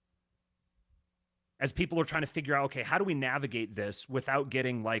as people are trying to figure out, okay, how do we navigate this without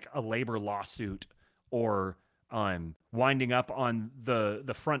getting like a labor lawsuit or winding up on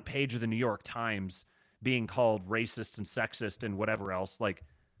the front page of the New York Times being called racist and sexist and whatever else. Like,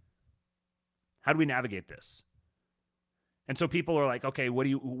 how do we navigate this? And so people are like, okay,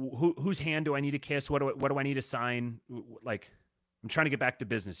 whose hand do I need to kiss? What do I need to sign? Like, I'm trying to get back to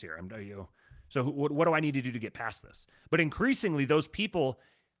business here. So what do I need to do to get past this? But increasingly, those people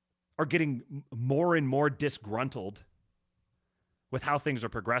are getting more and more disgruntled with how things are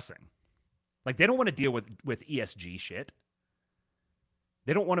progressing. Like, they don't want to deal with ESG shit.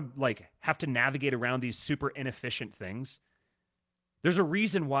 They don't want to like have to navigate around these super inefficient things. There's a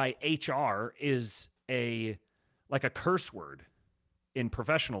reason why HR is a curse word in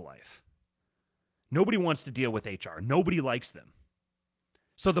professional life. Nobody wants to deal with HR. Nobody likes them.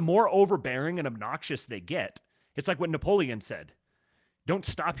 So the more overbearing and obnoxious they get, it's like what Napoleon said. Don't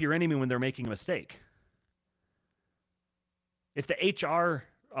stop your enemy when they're making a mistake. If the HR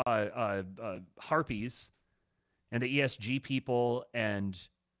harpies and the ESG people and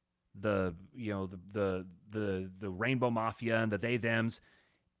the rainbow mafia and the they thems,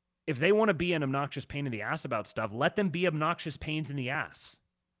 if they want to be an obnoxious pain in the ass about stuff, let them be obnoxious pains in the ass,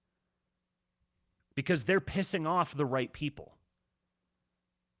 because they're pissing off the right people.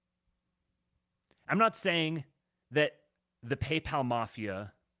 I'm not saying that the PayPal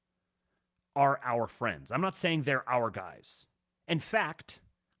mafia are our friends. I'm not saying they're our guys. In fact,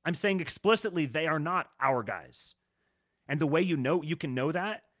 I'm saying explicitly they are not our guys. And the way you can know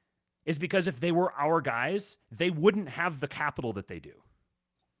that is because if they were our guys, they wouldn't have the capital that they do.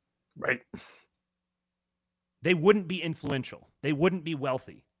 Right. They wouldn't be influential. They wouldn't be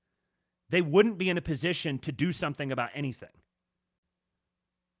wealthy. They wouldn't be in a position to do something about anything.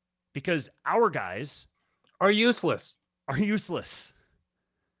 Because our guys are useless.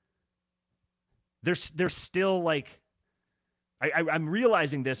 They're still like, I'm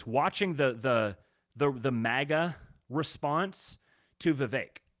realizing this watching the MAGA response to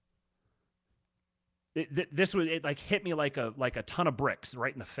Vivek. It like hit me like a ton of bricks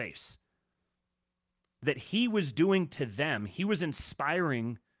right in the face. That he was doing to them, he was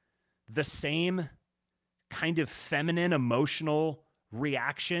inspiring the same kind of feminine emotional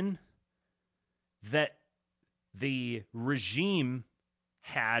reaction that the regime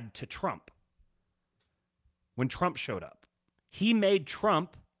had to Trump when Trump showed up. He made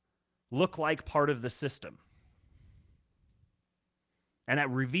Trump look like part of the system. And that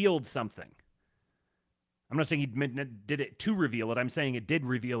revealed something. I'm not saying he did it to reveal it. I'm saying it did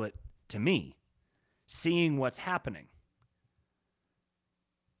reveal it to me, seeing what's happening.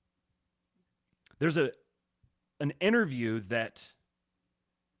 There's an interview that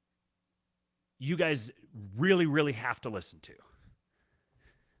you guys really, really have to listen to.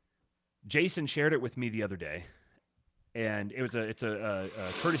 Jason shared it with me the other day, and it's a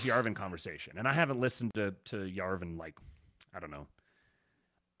Curtis Yarvin conversation. And I haven't listened to Yarvin like, I don't know,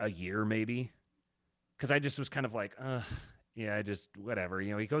 a year maybe, because I just was kind of like, yeah, just whatever.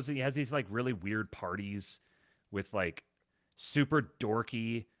 You know, he has these like really weird parties with like super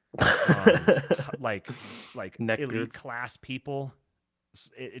dorky, like elite class people.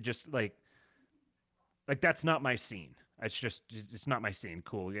 It just like that's not my scene. It's not my scene.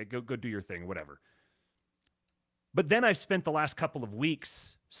 Cool. Yeah, go do your thing, whatever. But then I've spent the last couple of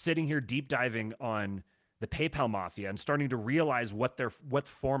weeks sitting here deep diving on the PayPal mafia and starting to realize what's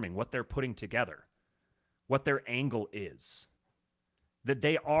forming, what they're putting together, what their angle is. That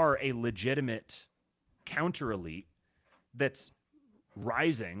they are a legitimate counter elite that's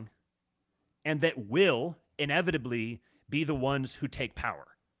rising and that will inevitably be the ones who take power.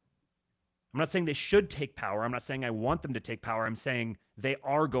 I'm not saying they should take power. I'm not saying I want them to take power. I'm saying they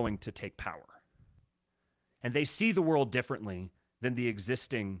are going to take power. And they see the world differently than the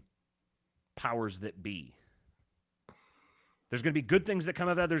existing powers that be. There's going to be good things that come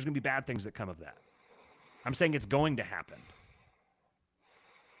of that. There's going to be bad things that come of that. I'm saying it's going to happen.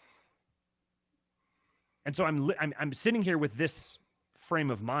 And so I'm sitting here with this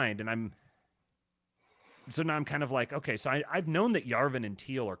frame of mind, and so now I'm kind of like, okay, so I've known that Yarvin and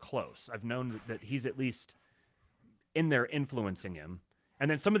Teal are close. I've known that he's at least in there influencing him. And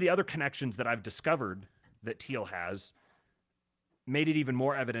then some of the other connections that I've discovered that Teal has made it even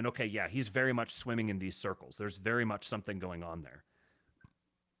more evident, okay, yeah, he's very much swimming in these circles. There's very much something going on there.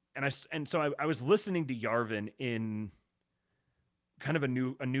 And so I was listening to Yarvin in kind of a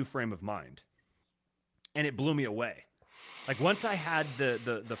new frame of mind. And it blew me away. Like once I had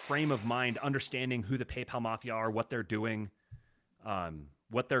the frame of mind, understanding who the PayPal Mafia are, what they're doing,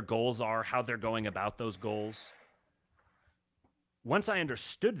 what their goals are, how they're going about those goals. Once I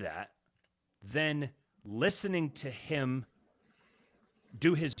understood that, then listening to him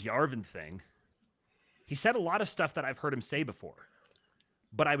do his Yarvin thing, he said a lot of stuff that I've heard him say before,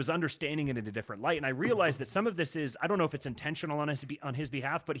 but I was understanding it in a different light. And I realized that some of this is, I don't know if it's intentional on his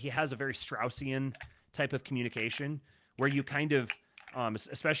behalf, but he has a very Straussian type of communication where you kind of,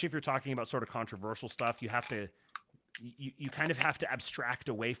 especially if you're talking about sort of controversial stuff, you kind of have to abstract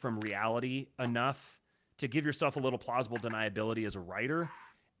away from reality enough to give yourself a little plausible deniability as a writer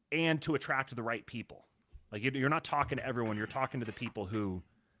and to attract the right people. Like you're not talking to everyone, you're talking to the people who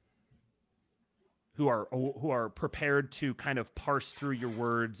are prepared to kind of parse through your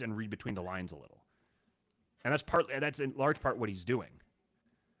words and read between the lines a little. And that's in large part what he's doing.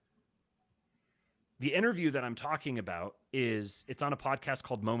 The interview that I'm talking about it's on a podcast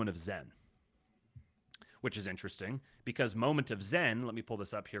called Moment of Zen, which is interesting because Moment of Zen, let me pull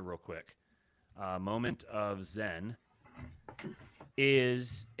this up here real quick. Moment of Zen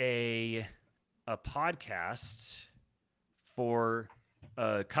is a podcast for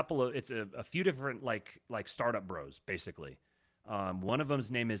a few different like startup bros, basically. One of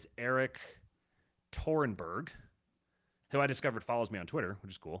them's name is Eric Torenberg, who I discovered follows me on Twitter,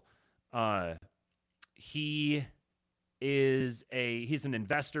 which is cool. He's an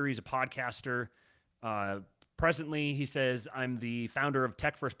investor. He's a podcaster. Presently, he says, I'm the founder of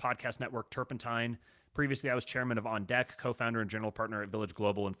Tech First Podcast Network, Turpentine. Previously, I was chairman of On Deck, co-founder and general partner at Village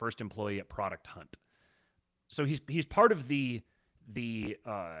Global, and first employee at Product Hunt. So he's part of the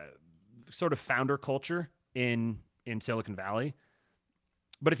sort of founder culture in Silicon Valley.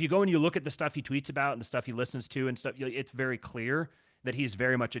 But if you go and you look at the stuff he tweets about and the stuff he listens to and stuff, it's very clear that he's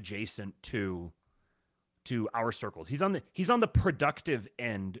very much adjacent to our circles. He's on the productive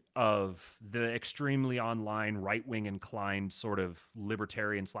end of the extremely online right-wing inclined sort of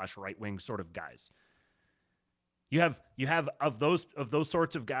libertarian / right-wing sort of guys. You have of those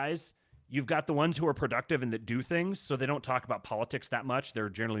sorts of guys, you've got the ones who are productive and that do things, so they don't talk about politics that much. They're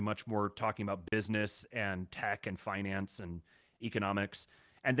generally much more talking about business and tech and finance and economics.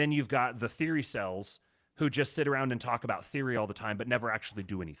 And then you've got the theory cells who just sit around and talk about theory all the time but never actually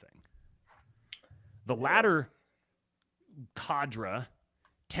do anything. The latter cadre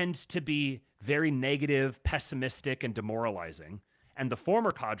tends to be very negative, pessimistic, and demoralizing. And the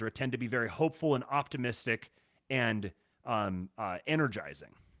former cadre tend to be very hopeful and optimistic and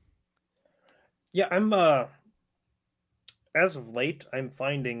energizing. Yeah, I'm as of late, I'm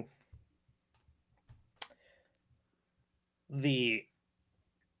finding the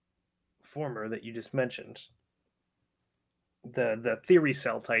former that you just mentioned, the theory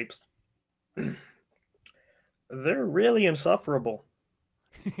cell types, They're really insufferable.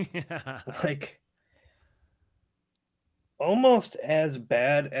 Yeah. Like, almost as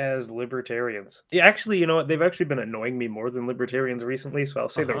bad as libertarians. Yeah, actually, you know what? They've actually been annoying me more than libertarians recently, so I'll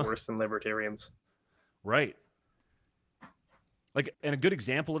say they're Uh-huh. worse than libertarians. Right. Like, and a good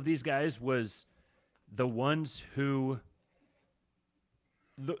example of these guys was the ones who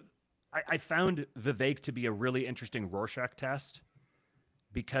the I found Vivek to be a really interesting Rorschach test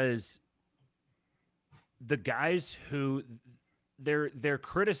because the guys who their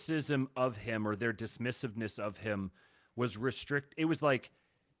criticism of him or their dismissiveness of him was it was like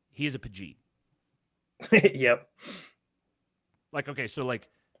he's a Pajit. Yep. Like, okay, so like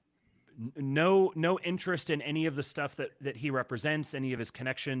no interest in any of the stuff that he represents, any of his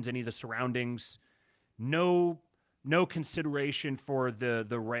connections, any of the surroundings. No consideration for the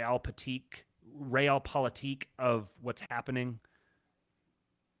realpolitik of what's happening.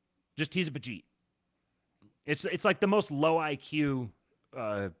 Just he's a Bajit. It's like the most low IQ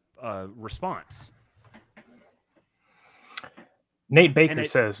response. Nate And Baker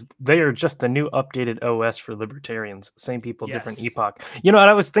says they are just a new updated OS for libertarians. Same people, different yes, epoch. You know, and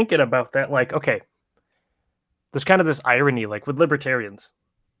I was thinking about that. Like, okay, there's kind of this irony, like with libertarians,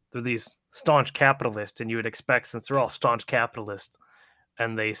 they're these staunch capitalists, and you would expect, since they're all staunch capitalists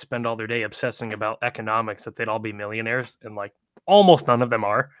and they spend all their day obsessing about economics, that they'd all be millionaires, and like almost none of them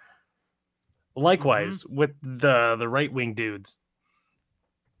are. Likewise with the right wing dudes,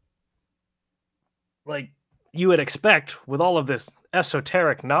 like you would expect with all of this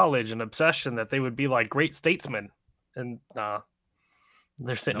esoteric knowledge and obsession that they would be like great statesmen, and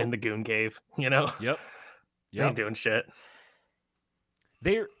they're sitting in nope, the goon cave. You know, yep, they ain't yep. doing shit.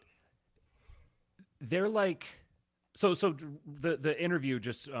 They're they're like so the interview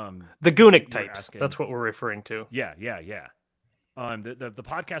just The because Goonic you were types. asking. That's what we're referring to. Yeah. The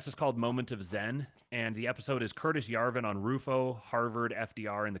podcast is called Moment of Zen, and the episode is Curtis Yarvin on Rufo, Harvard,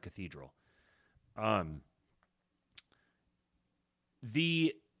 FDR, and the Cathedral.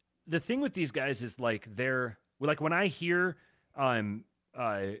 The thing with these guys is like they're like when I hear when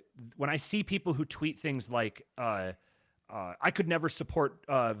I see people who tweet things like I could never support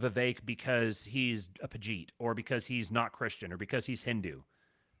Vivek because he's a Pajit or because he's not Christian or because he's Hindu.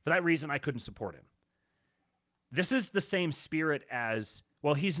 For that reason, I couldn't support him. This is the same spirit as,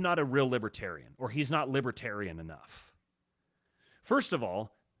 well, he's not a real libertarian or he's not libertarian enough. First of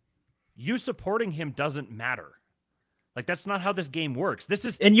all, you supporting him doesn't matter. Like, that's not how this game works. This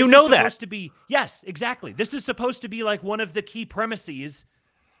is And you this know is that. supposed to be, yes, exactly. This is supposed to be like one of the key premises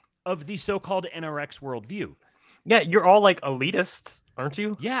of the so-called NRX worldview. Yeah, you're all like elitists, aren't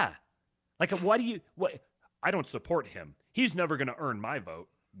you? Yeah. Like, what? I don't support him. He's never going to earn my vote.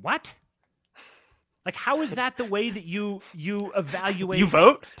 What? Like, how is that the way that you evaluate You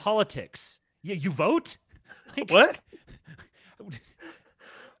vote? politics? Yeah, you vote? Like, What?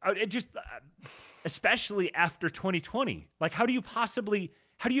 It just, especially after 2020. Like, how do you possibly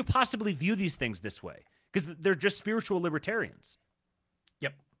view these things this way? Because they're just spiritual libertarians.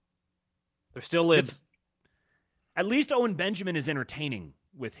 Yep. They're still libs. At least Owen Benjamin is entertaining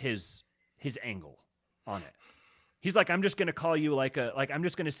with his angle on it. He's like, I'm just going to call you I'm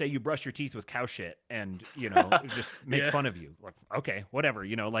just going to say you brush your teeth with cow shit and, just make fun of you. Like, okay, whatever,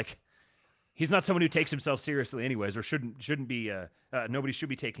 like he's not someone who takes himself seriously anyways, or shouldn't be, nobody should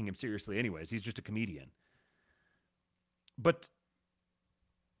be taking him seriously anyways. He's just a comedian. But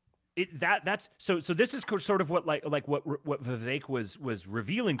that's so this is sort of what what Vivek was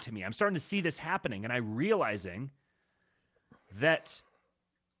revealing to me. I'm starting to see this happening and I'm realizing that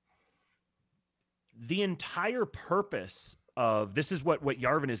the entire purpose of this is what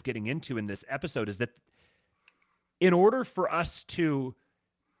Yarvin is getting into in this episode is that in order for us to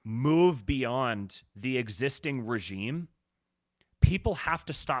move beyond the existing regime, people have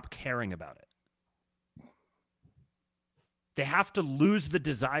to stop caring about it. They have to lose the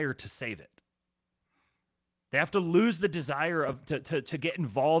desire to save it. They have to lose the desire to get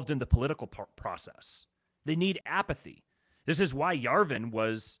involved in the political process. They need apathy. This is why Yarvin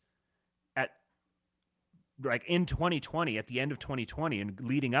was in 2020, at the end of 2020 and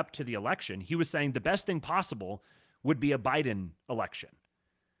leading up to the election, he was saying the best thing possible would be a Biden election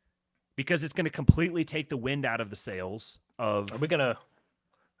because it's going to completely take the wind out of the sails of. Are we gonna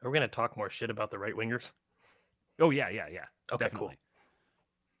talk more shit about the right wingers? Oh yeah, Okay, definitely. cool.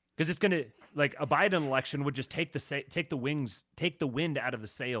 Because it's going to a Biden election would just take the wind out of the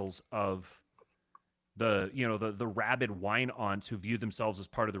sails of the rabid whine-aunts who view themselves as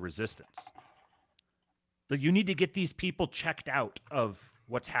part of the resistance. You need to get these people checked out of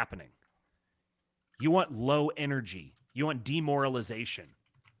what's happening. You want low energy. You want demoralization.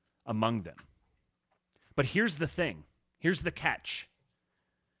 among them. But here's the thing. Here's the catch.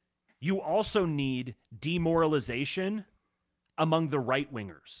 You also need demoralization among the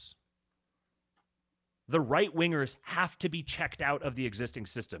right-wingers. The right-wingers have to be checked out of the existing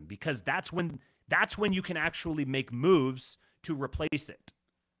system, because that's when you can actually make moves to replace it.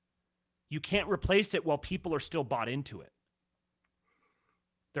 You can't replace it while people are still bought into it.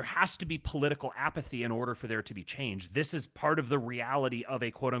 There has to be political apathy in order for there to be change. This is part of the reality of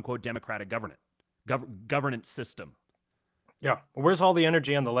a quote-unquote democratic governance system. Yeah. Where's all the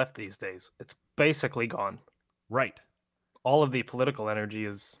energy on the left these days? It's basically gone. Right. All of the political energy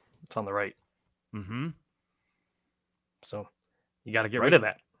it's on the right. Mm-hmm. So you got to get rid of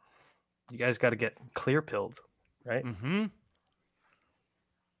that. You guys got to get clear-pilled, right? Mm-hmm.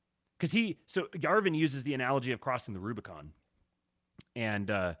 Because Yarvin uses the analogy of crossing the Rubicon.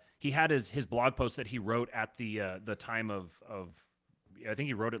 And he had his blog post that he wrote at the time of I think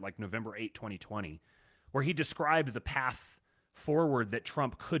he wrote it like November 8, 2020, where he described the path forward that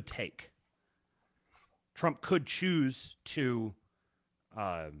Trump could take. Trump could choose to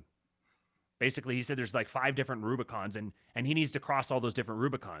basically, he said there's like 5 different Rubicons, and he needs to cross all those different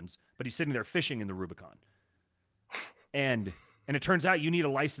Rubicons, but he's sitting there fishing in the Rubicon. And it turns out you need a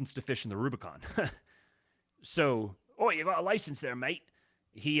license to fish in the Rubicon. So, you got a license there, mate.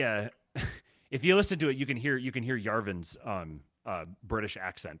 He if you listen to it, you can hear Yarvin's British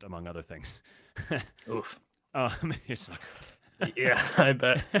accent, among other things. Oof. It's not good. Yeah, I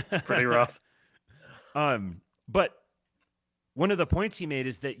bet. It's pretty rough. But one of the points he made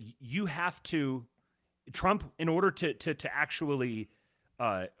is that you have to, Trump, in order to actually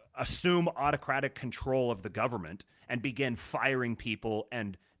assume autocratic control of the government and begin firing people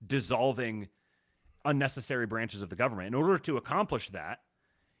and dissolving unnecessary branches of the government, in order to accomplish that,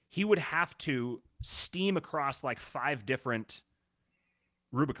 he would have to steam across like 5 different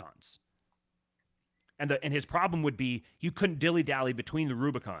Rubicons. And his problem would be you couldn't dilly-dally between the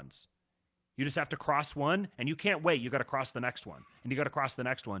Rubicons. You just have to cross one, and you can't wait. You got to cross the next one, and you got to cross the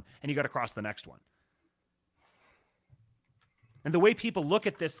next one, and you got to cross the next one. And the way people look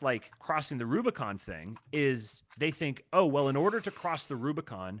at this, like crossing the Rubicon thing, is they think, oh, well, in order to cross the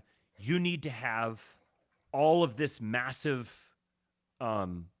Rubicon, you need to have all of this massive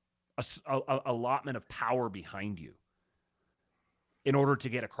allotment of power behind you in order to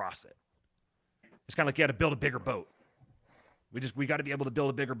get across it. It's kind of like you got to build a bigger boat. We got to be able to build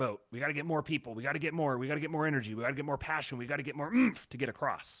a bigger boat. We got to get more people. We got to get more energy. We got to get more passion. We got to get more oomph to get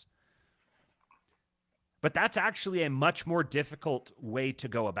across. But that's actually a much more difficult way to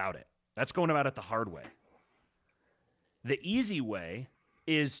go about it. That's going about it the hard way. The easy way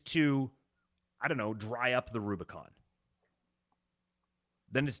is to, dry up the Rubicon.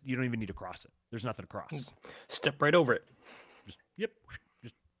 Then you don't even need to cross it. There's nothing to cross. Step right over it. Just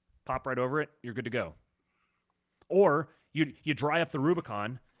pop right over it. You're good to go. Or you dry up the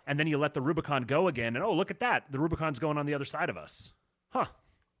Rubicon, and then you let the Rubicon go again, and look at that. The Rubicon's going on the other side of us. Huh.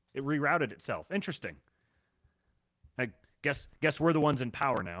 It rerouted itself. Interesting. I guess we're the ones in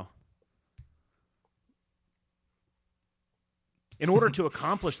power now. In order to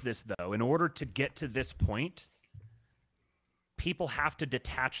accomplish this, though, in order to get to this point, people have to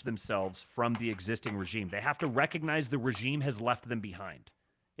detach themselves from the existing regime. They have to recognize the regime has left them behind.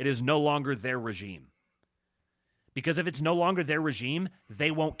 It is no longer their regime. Because if it's no longer their regime,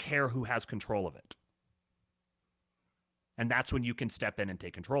 they won't care who has control of it. And that's when you can step in and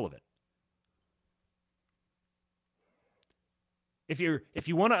take control of it. If you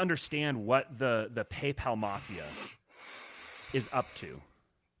want to understand what the PayPal mafia is up to,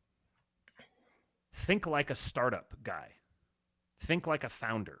 think like a startup guy. Think like a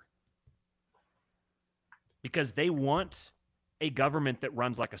founder. Because they want a government that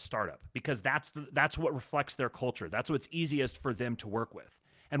runs like a startup, because that's what reflects their culture. That's what's easiest for them to work with.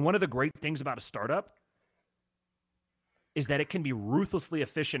 And one of the great things about a startup is that it can be ruthlessly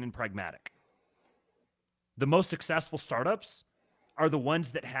efficient and pragmatic. The most successful startups are the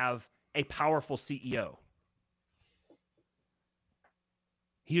ones that have a powerful CEO.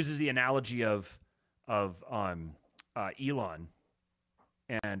 He uses the analogy of Elon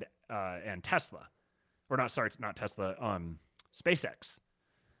and Tesla, or not Tesla, SpaceX.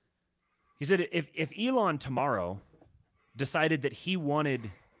 He said if Elon tomorrow decided that he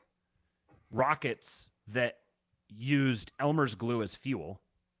wanted rockets that used Elmer's glue as fuel,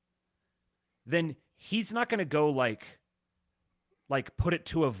 then he's not going to go like put it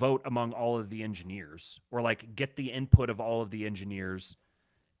to a vote among all of the engineers, or like get the input of all of the engineers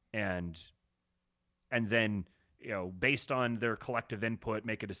and then, based on their collective input,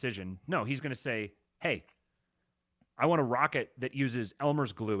 make a decision. No, he's going to say, hey, I want a rocket that uses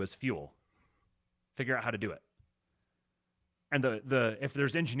Elmer's glue as fuel. Figure out how to do it. And if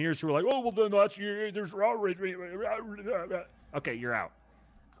there's engineers who are like, oh, well, then there's okay, you're out.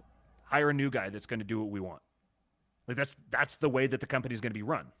 Hire a new guy that's going to do what we want. Like that's the way that the company's going to be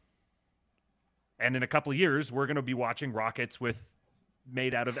run. And in a couple of years, we're going to be watching rockets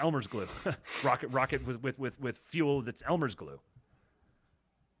made out of Elmer's glue. rocket with fuel that's Elmer's glue.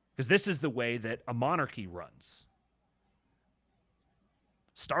 Because this is the way that a monarchy runs.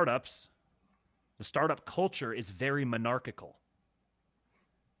 Startups, the startup culture is very monarchical.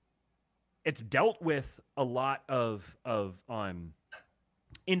 It's dealt with a lot of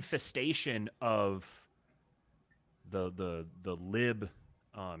infestation of the lib,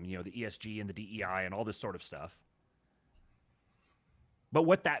 the ESG and the DEI and all this sort of stuff. But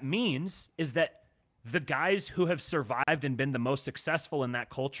what that means is that the guys who have survived and been the most successful in that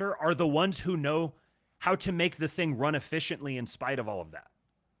culture are the ones who know how to make the thing run efficiently in spite of all of that.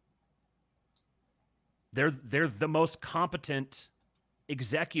 They're the most competent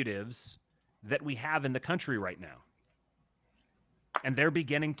executives that we have in the country right now. And they're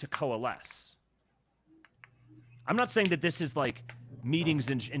beginning to coalesce. I'm not saying that this is like meetings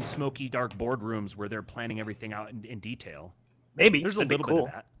in smoky, dark boardrooms where they're planning everything out in detail. Maybe. There's a little bit of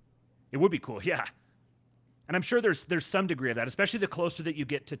that. It would be cool, yeah. And I'm sure there's some degree of that, especially the closer that you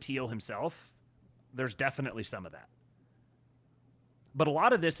get to Thiel himself. There's definitely some of that. But a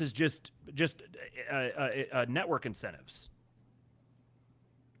lot of this is just network incentives.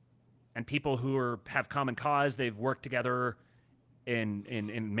 And people who have common cause, they've worked together and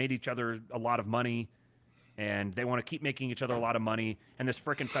made each other a lot of money, and they want to keep making each other a lot of money, and this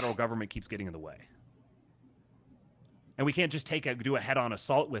frickin' federal government keeps getting in the way. And we can't just do a head-on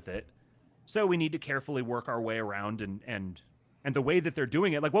assault with it. So we need to carefully work our way around and the way that they're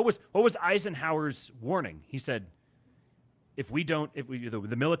doing it. Like what was Eisenhower's warning? He said,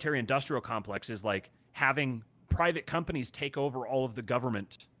 the military industrial complex is like having private companies take over all of the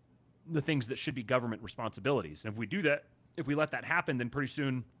government, the things that should be government responsibilities. And if we do that, if we let that happen, then pretty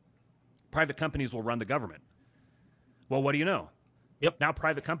soon private companies will run the government. Well, what do you know? Yep. Now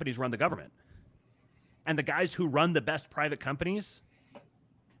private companies run the government. And the guys who run the best private companies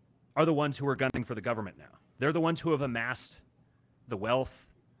are the ones who are gunning for the government now. They're the ones who have amassed the wealth,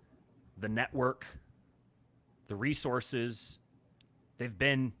 the network, the resources. They've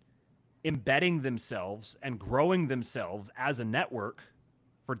been embedding themselves and growing themselves as a network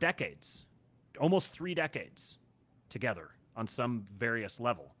for decades, almost 3 decades together on some various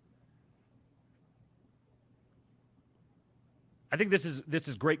level. I think this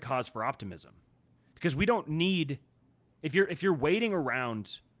is great cause for optimism, because we don't need, if you're waiting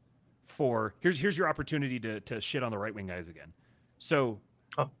around for, here's your opportunity to shit on the right wing guys again. So,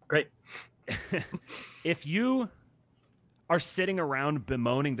 oh, great. If you are sitting around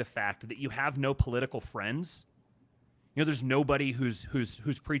bemoaning the fact that you have no political friends, there's nobody who's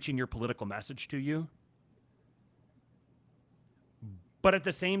preaching your political message to you. But at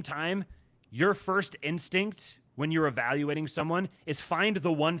the same time, your first instinct when you're evaluating someone is find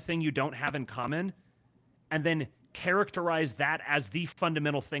the one thing you don't have in common and then characterize that as the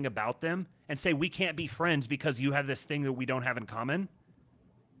fundamental thing about them and say, we can't be friends because you have this thing that we don't have in common.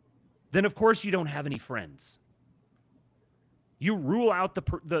 Then of course you don't have any friends. You rule out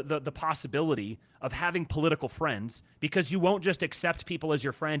the possibility of having political friends because you won't just accept people as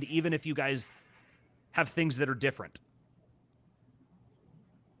your friend even if you guys have things that are different.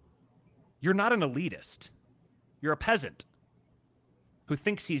 You're not an elitist. You're a peasant who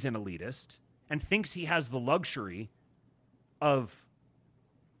thinks he's an elitist and thinks he has the luxury of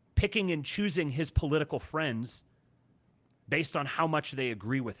picking and choosing his political friends based on how much they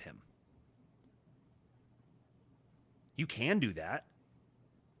agree with him. You can do that.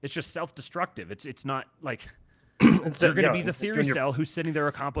 It's just self-destructive. It's not like you're going to be the theory cell who's sitting there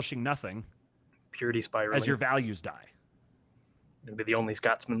accomplishing nothing. Purity spiraling. As your values die. You'll be the only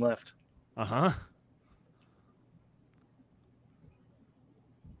Scotsman left. Uh-huh.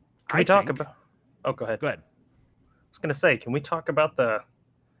 Can we talk about... Oh, go ahead. Go ahead. I was going to say, can we talk about the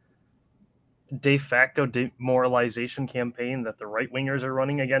de facto demoralization campaign that the right-wingers are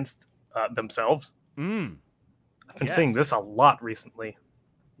running against themselves? I've been seeing this a lot recently.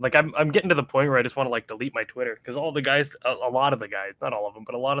 Like, I'm getting to the point where I just want to, like, delete my Twitter, because all the guys, a lot of the guys, not all of them,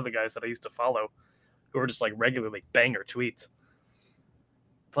 but a lot of the guys that I used to follow who are just, like, regularly banger tweets.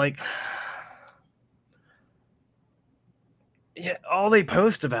 It's like... Yeah, all they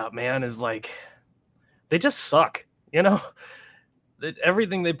post about, man, is like they just suck,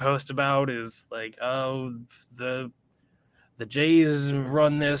 everything they post about is like, oh, the the Jays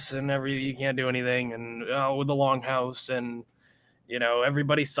run this and you can't do anything, and with the Longhouse, and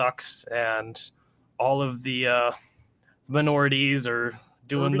everybody sucks, and all of the minorities are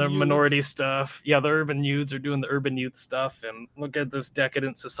doing Urban their youths. minority stuff. Yeah, the urban youths are doing the urban youth stuff, and look at this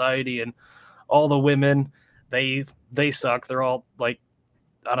decadent society, and all the women, they suck. They're all like,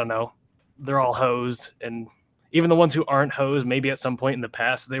 I don't know, they're all hoes, and even the ones who aren't hoes, maybe at some point in the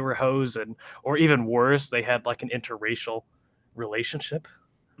past they were hoes, and or even worse, they had like an interracial relationship.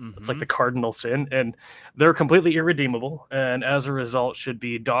 It's like Mm-hmm. the cardinal sin, and they're completely irredeemable, and as a result should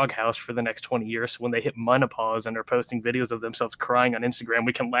be doghoused for the next 20 years. When they hit menopause and are posting videos of themselves crying on Instagram,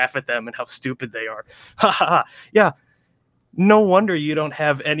 we can laugh at them and how stupid they are. Ha ha ha. Yeah, no wonder you don't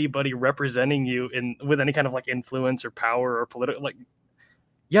have anybody representing you in with any kind of like influence or power or political, like,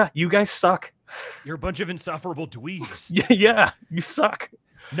 yeah, you guys suck. You're a bunch of insufferable dweebs. Yeah, you suck.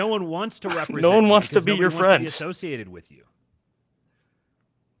 No one wants to represent No one you wants to because be nobody your wants to be friend. associated with you.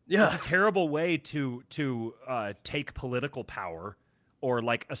 Yeah. It's a terrible way to take political power or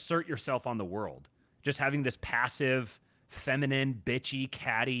like assert yourself on the world. Just having this passive, feminine, bitchy,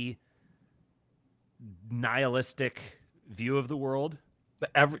 catty, nihilistic view of the world.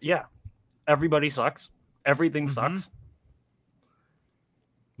 Everybody sucks. Everything sucks.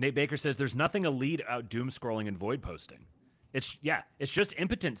 Nate Baker says there's nothing elite out doom scrolling and void posting. It's just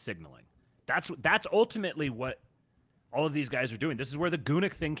impotent signaling. That's ultimately what all of these guys are doing. This is where the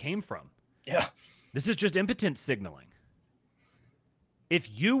Gunic thing came from. Yeah. This is just impotent signaling. If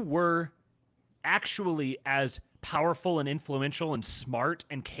you were actually as powerful and influential and smart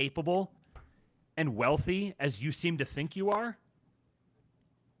and capable and wealthy as you seem to think you are,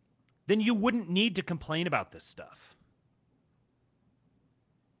 then you wouldn't need to complain about this stuff.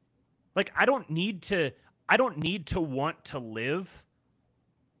 Like, I don't need to want to live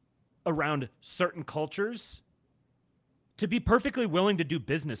around certain cultures to be perfectly willing to do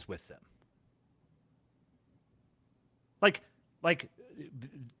business with them. Like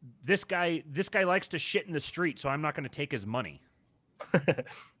this guy likes to shit in the street, so I'm not going to take his money.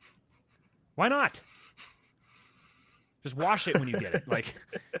 Why not? Just wash it when you get it. Like,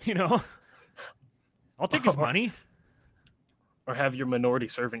 I'll take his money. Or have your minority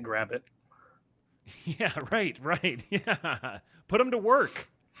servant grab it. Yeah, right. Yeah. Put them to work.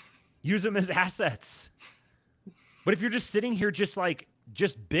 Use them as assets. But if you're just sitting here just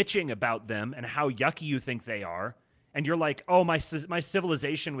bitching about them and how yucky you think they are, and you're like, oh, my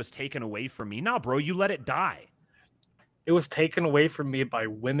civilization was taken away from me. Nah, bro, you let it die. It was taken away from me by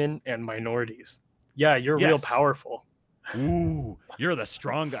women and minorities. Yeah, you're real powerful. Ooh, you're the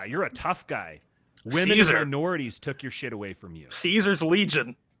strong guy. You're a tough guy. Women and minorities took your shit away from you. Caesar's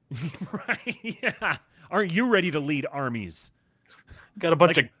legion. Right, yeah. Aren't you ready to lead armies? Got a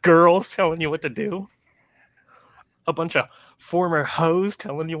bunch of girls telling you what to do. A bunch of former hoes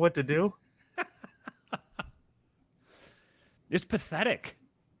telling you what to do. It's pathetic.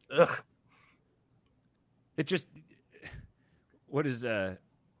 Ugh. It just... What is...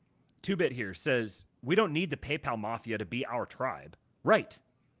 2-Bit here says, we don't need the PayPal Mafia to be our tribe. Right.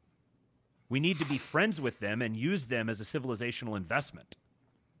 We need to be friends with them and use them as a civilizational investment.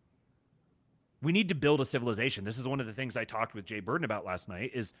 We need to build a civilization. This is one of the things I talked with Jay Burden about last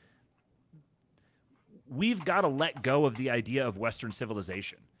night, is we've got to let go of the idea of Western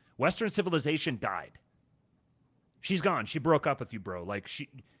civilization. Western civilization died. She's gone. She broke up with you, bro. Like,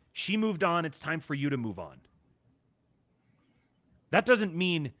 she moved on. It's time for you to move on. That doesn't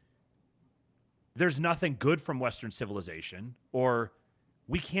mean there's nothing good from Western civilization, or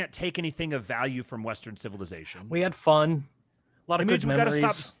we can't take anything of value from Western civilization. We had fun. A lot of good memories. We've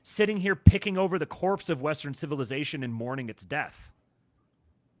got to stop sitting here picking over the corpse of Western civilization and mourning its death.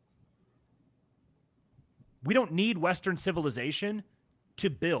 We don't need Western civilization to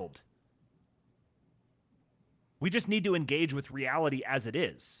build. We just need to engage with reality as it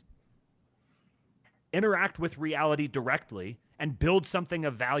is. Interact with reality directly and build something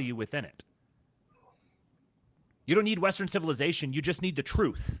of value within it. You don't need Western civilization, you just need the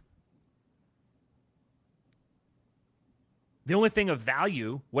truth. The only thing of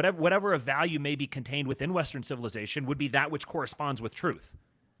value, whatever of value may be contained within Western civilization, would be that which corresponds with truth.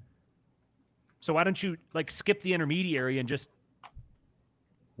 So why don't you skip the intermediary and just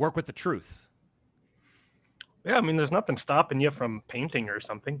work with the truth? Yeah, I mean, there's nothing stopping you from painting or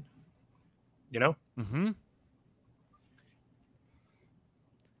something. Mm-hmm.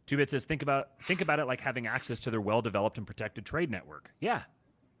 2-Bit says, think about it like having access to their well-developed and protected trade network. Yeah.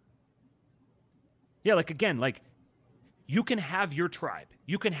 Yeah, you can have your tribe.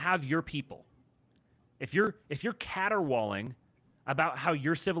 You can have your people. If you're caterwauling about how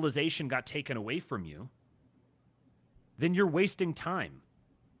your civilization got taken away from you, then you're wasting time.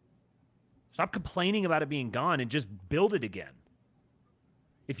 Stop complaining about it being gone and just build it again.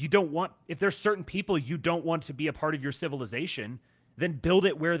 If there's certain people you don't want to be a part of your civilization, then build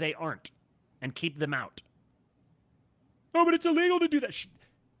it where they aren't and keep them out. Oh, but it's illegal to do that.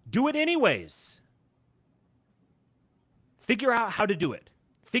 Do it anyways. Figure out how to do it.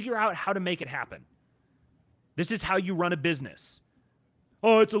 Figure out how to make it happen. This is how you run a business.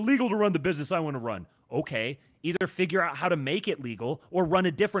 Oh, it's illegal to run the business I want to run. Okay, either figure out how to make it legal or run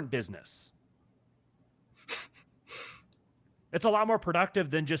a different business. It's a lot more productive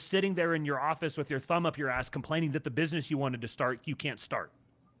than just sitting there in your office with your thumb up your ass complaining that the business you wanted to start, you can't start.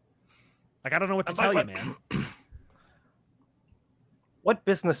 Like, I don't know what to tell you, man. What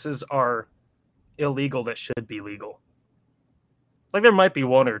businesses are illegal that should be legal? Like, there might be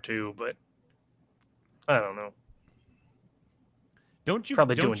one or two, but I don't know. Don't you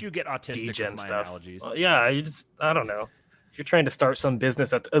get autistic with my analogies? Yeah, I don't know. If you're trying to start some business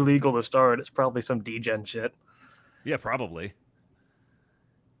that's illegal to start, it's probably some degen shit. Yeah, probably.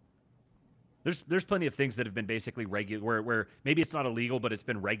 There's plenty of things that have been basically where maybe it's not illegal, but it's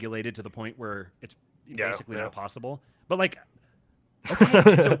been regulated to the point where it's basically not possible. But like,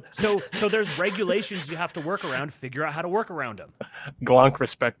 okay, so there's regulations you have to work around. Figure out how to work around them. Glonk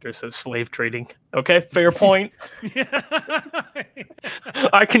Respector says slave trading. Okay, fair point.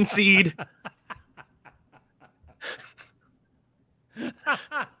 I concede.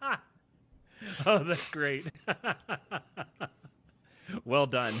 Oh, that's great. Well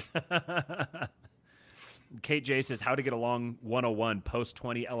done. Kate J says, how to get along 101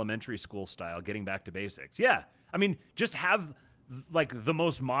 post-20 elementary school style, getting back to basics. Yeah, I mean, just have like the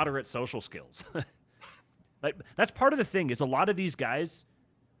most moderate social skills. Like, that's part of the thing is a lot of these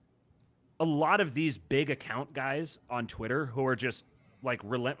big account guys on Twitter who are just like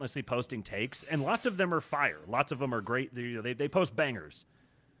relentlessly posting takes, and lots of them are fire. Lots of them are great. They post bangers.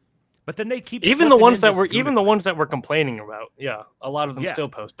 But then they keep even the ones that we're complaining about. Yeah, a lot of them still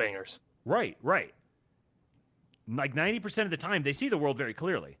post bangers. Right. Like 90% of the time, they see the world very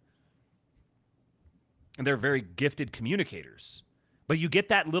clearly, and they're very gifted communicators. But you get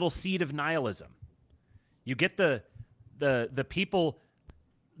that little seed of nihilism. You get the people.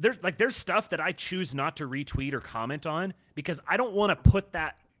 There's stuff that I choose not to retweet or comment on because I don't want to put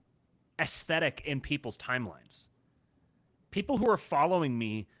that aesthetic in people's timelines. People who are following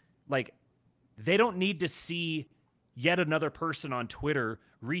me, like, they don't need to see yet another person on Twitter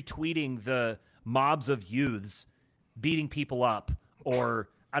retweeting the mobs of youths beating people up, or,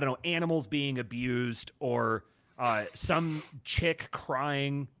 I don't know, animals being abused, or some chick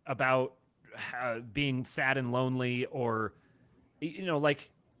crying about being sad and lonely, or, you know, like,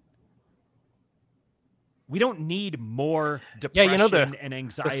 we don't need more depression and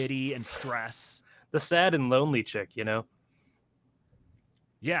anxiety and stress. The sad and lonely chick, you know?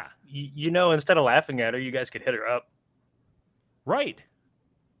 Yeah. You know, instead of laughing at her, you guys could hit her up. Right.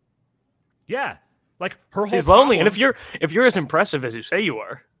 Yeah. Like, her whole She's lonely, and if you're as impressive as you say you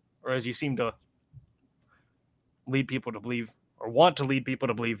are, or as you seem to lead people to believe, or want to lead people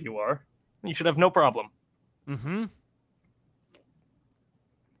to believe you are, you should have no problem. Mm-hmm.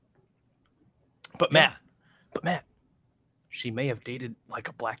 But Matt, she may have dated like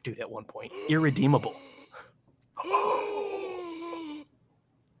a black dude at one point. Irredeemable.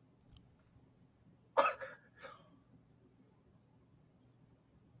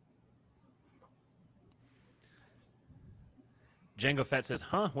 Django Fett says,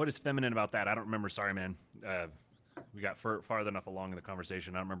 huh? What is feminine about that? I don't remember. Sorry, man. We got farther enough along in the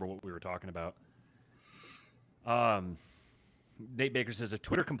conversation. I don't remember what we were talking about. Nate Baker says, if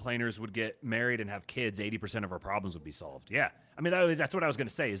Twitter complainers would get married and have kids, 80% of our problems would be solved. Yeah. I mean, that's what I was going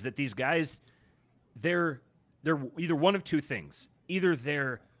to say, is that these guys, they're either one of two things. Either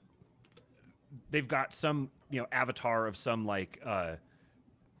they've got some, avatar of some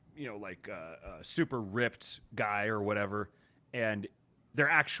super ripped guy or whatever, and they're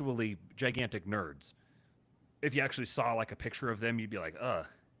actually gigantic nerds. If you actually saw like a picture of them, you'd be like, yeah,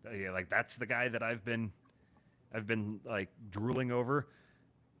 like that's the guy that I've been like drooling over.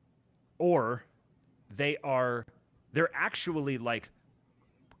 Or they're actually like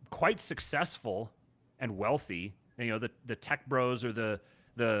quite successful and wealthy. The tech bros or the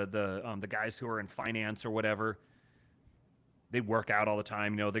guys who are in finance or whatever. They work out all the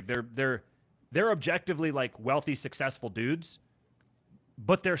time. They're objectively like wealthy, successful dudes,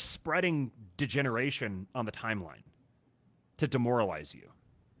 but they're spreading degeneration on the timeline to demoralize you.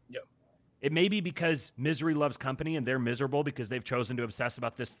 Yep. It may be because misery loves company and they're miserable because they've chosen to obsess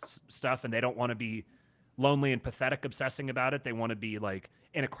about this stuff and they don't want to be lonely and pathetic obsessing about it. They want to be like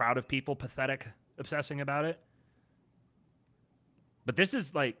in a crowd of people pathetic obsessing about it. But this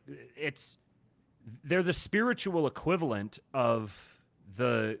is like they're the spiritual equivalent of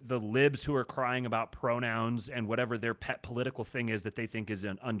the libs who are crying about pronouns and whatever their pet political thing is that they think is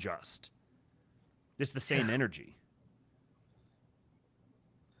unjust. It's the same energy.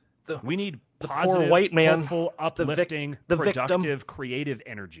 We need positive, poor white man, hopeful, uplifting, productive, creative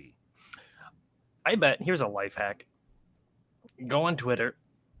energy. I bet, here's a life hack. Go on Twitter,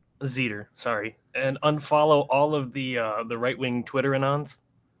 and unfollow all of the right-wing Twitter anons,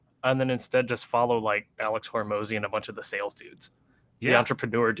 and then instead just follow like Alex Hormozy and a bunch of the sales dudes, the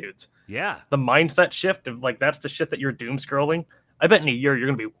entrepreneur dudes. Yeah. The mindset shift of like, that's the shit that you're doom scrolling. I bet in a year you're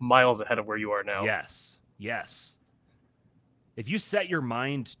going to be miles ahead of where you are now. Yes. If you set your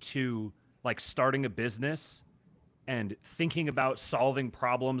mind to like starting a business and thinking about solving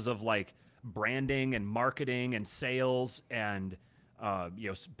problems of like branding and marketing and sales and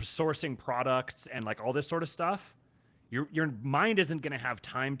sourcing products and like all this sort of stuff, your mind isn't going to have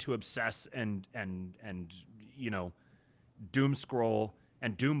time to obsess and doom scroll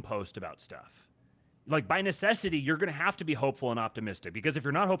and doom post about stuff. Like by necessity, you're going to have to be hopeful and optimistic, because if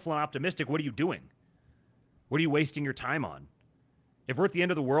you're not hopeful and optimistic, what are you doing? What are you wasting your time on? If we're at the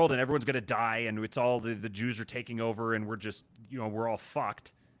end of the world and everyone's going to die and it's all the Jews are taking over and we're just, we're all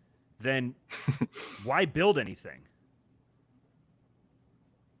fucked, then why build anything?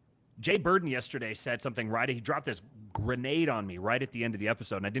 Jay Burden yesterday said something right. He dropped this grenade on me right at the end of the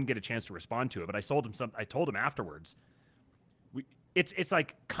episode, and I didn't get a chance to respond to it, but I told him afterwards. It's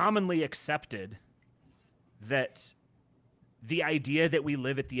like commonly accepted that the idea that we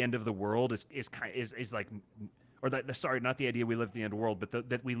live at the end of the world is like, or that, sorry, not the idea we live at the end of the world, but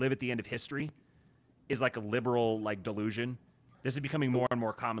that we live at the end of history is like a liberal like delusion. This is becoming more and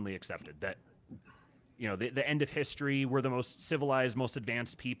more commonly accepted that, the end of history, we're the most civilized, most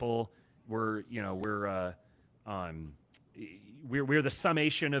advanced people. We're the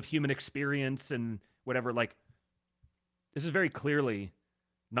summation of human experience and whatever. Like, this is very clearly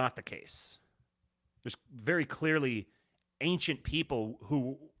not the case. There's very clearly ancient people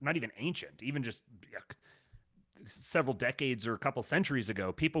who, not even ancient, even just several decades or a couple centuries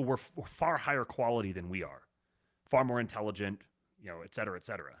ago, people were far higher quality than we are, far more intelligent, et cetera, et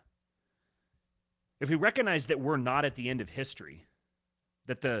cetera. If we recognize that we're not at the end of history,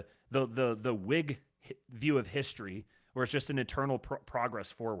 that the Whig view of history, where it's just an eternal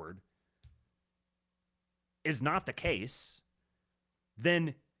progress forward, is not the case,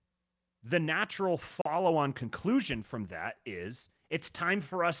 then the natural follow-on conclusion from that is it's time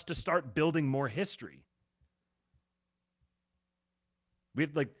for us to start building more history.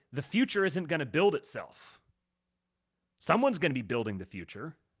 The future isn't going to build itself. Someone's going to be building the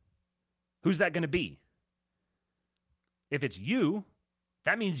future. Who's that going to be? If it's you,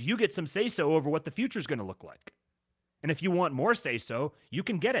 that means you get some say-so over what the future is going to look like. And if you want more say-so, you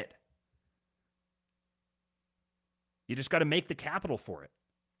can get it. You just got to make the capital for it.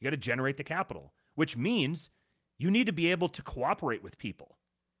 You got to generate the capital, which means you need to be able to cooperate with people,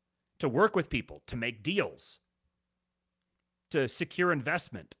 to work with people, to make deals, to secure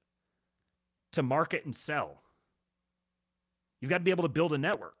investment, to market and sell. You've got to be able to build a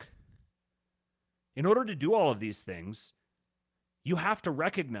network. In order to do all of these things, you have to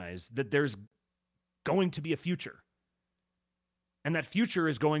recognize that there's going to be a future. And that future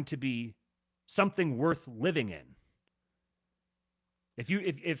is going to be something worth living in. If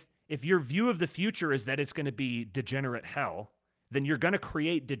your view of the future is that it's going to be degenerate hell, then you're going to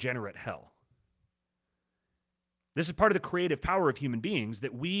create degenerate hell. This is part of the creative power of human beings,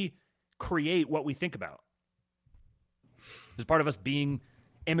 that we create what we think about. This is part of us being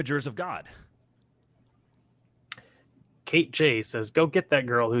imagers of God. Kate J says, go get that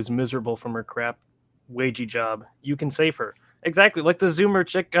girl who's miserable from her crap wagey job. You can save her. Exactly, like the Zoomer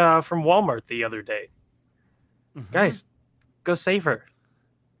chick from Walmart the other day. Mm-hmm. Guys, go save her.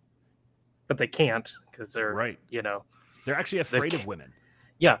 But they can't, because they're, right. They're actually afraid of women.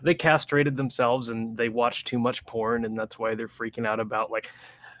 Yeah, they castrated themselves and they watch too much porn, and that's why they're freaking out about, like,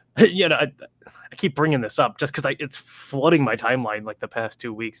 I keep bringing this up just because it's flooding my timeline, like, the past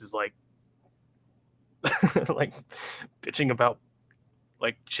 2 weeks is, like, like, bitching about,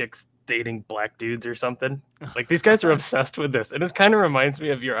 like, chicks dating black dudes or something. Like, these guys are obsessed with this, and it kind of reminds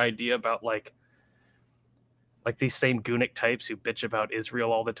me of your idea about, like these same Gunic types who bitch about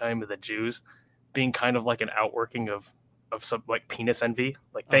Israel all the time, and the Jews being kind of like an outworking of some, like, penis envy.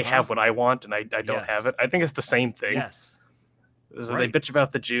 Like, they have what I want and I don't have it. I think it's the same thing. Yes. So they bitch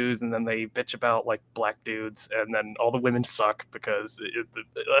about the Jews, and then they bitch about, like, black dudes, and then all the women suck because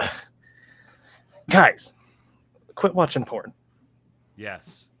guys, quit watching porn.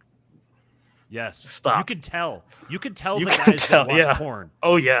 Yes. Yes. Stop. You can tell. You can tell You the can guys tell, that watch yeah. porn.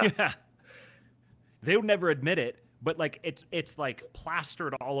 Oh yeah. Yeah. They would never admit it, but like it's like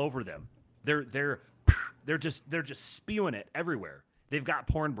plastered all over them. They're just spewing it everywhere. They've got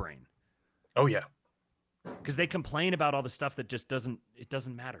porn brain. Oh yeah. Because they complain about all the stuff that just doesn't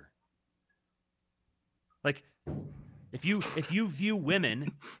matter. Like if you view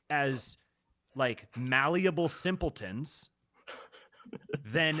women as like malleable simpletons,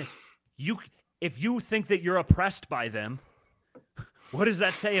 then if you think that you're oppressed by them, what does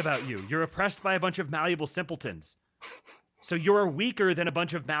that say about you? You're oppressed by a bunch of malleable simpletons. So you're weaker than a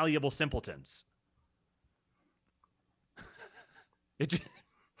bunch of malleable simpletons.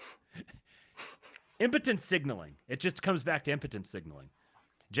 Impotence signaling. It just comes back to impotence signaling.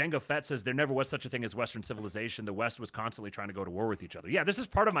 Django Fett says there never was such a thing as Western civilization. The West was constantly trying to go to war with each other. Yeah, this is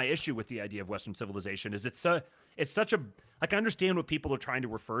part of my issue with the idea of Western civilization. Is it's such a like I understand what people are trying to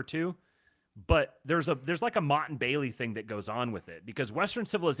refer to, but there's like a Mott and Bailey thing that goes on with it because Western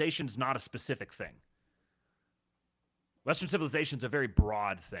civilization is not a specific thing. Western civilization is a very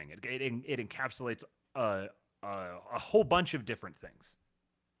broad thing. It encapsulates a whole bunch of different things.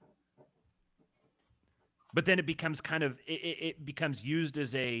 But then it becomes it becomes used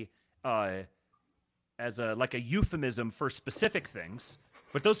as a like a euphemism for specific things.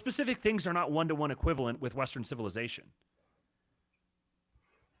 But those specific things are not one-to-one equivalent with Western civilization.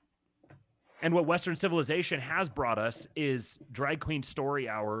 And what Western civilization has brought us is drag queen story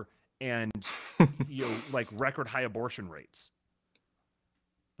hour and like record high abortion rates.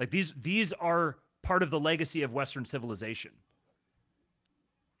 Like these are part of the legacy of Western civilization.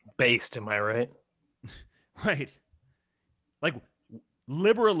 Based, am I right? Right. Like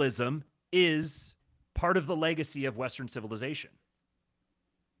liberalism is part of the legacy of Western civilization.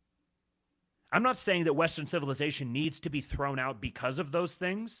 I'm not saying that Western civilization needs to be thrown out because of those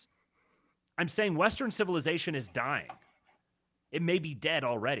things. I'm saying Western civilization is dying. It may be dead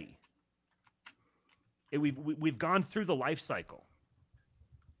already. We've gone through the life cycle.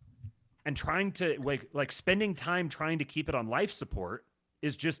 And trying to like spending time trying to keep it on life support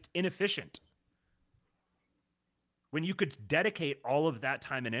is just inefficient. When you could dedicate all of that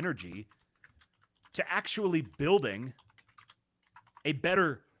time and energy to actually building a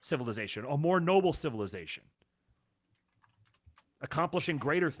better civilization, a more noble civilization, accomplishing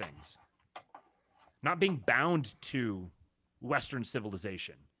greater things, not being bound to Western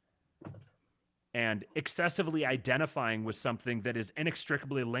civilization and excessively identifying with something that is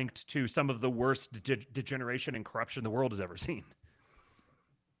inextricably linked to some of the worst degeneration and corruption the world has ever seen.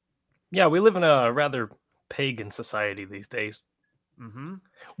 Yeah, we live in a rather pagan society these days. Mm-hmm.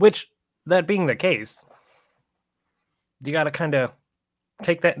 Which, that being the case, you got to kind of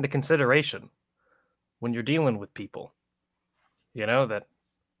take that into consideration when you're dealing with people. You know, that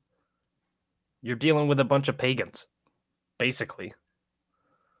you're dealing with a bunch of pagans, basically.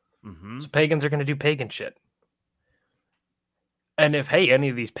 Mm-hmm. So pagans are going to do pagan shit. And if, hey, any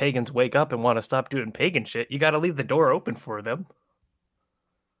of these pagans wake up and want to stop doing pagan shit, you got to leave the door open for them.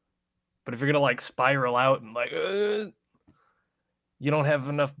 But if you're going to, like, spiral out and, like, you don't have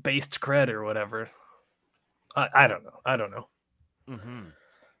enough based cred or whatever, I don't know. Mm-hmm.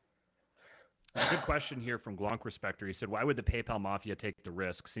 A good question here from Glonk Respector. He said, why would the PayPal mafia take the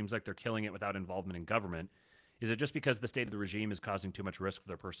risk? Seems like they're killing it without involvement in government. Is it just because the state of the regime is causing too much risk for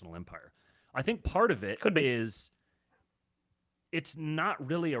their personal empire? I think part of it is it's not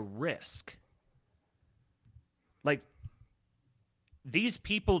really a risk. Like, these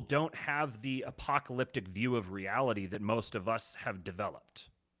people don't have the apocalyptic view of reality that most of us have developed.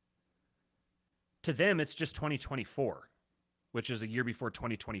 To them, it's just 2024, which is a year before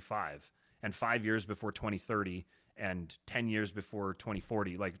 2025, and 5 years before 2030, and 10 years before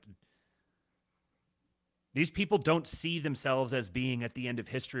 2040. Like, these people don't see themselves as being at the end of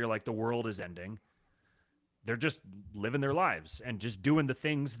history or like the world is ending. They're just living their lives and just doing the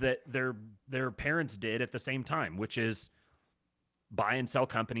things that their parents did at the same time, which is buy and sell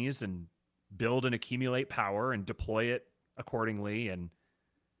companies and build and accumulate power and deploy it accordingly. And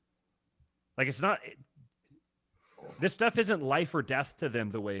like, it's not, this stuff isn't life or death to them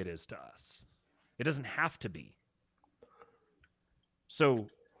the way it is to us. It doesn't have to be. So,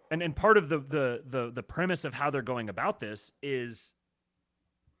 and part of the premise of how they're going about this is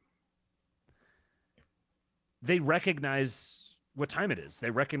they recognize what time it is. They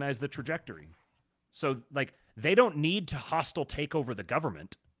recognize the trajectory. So, like, they don't need to hostile take over the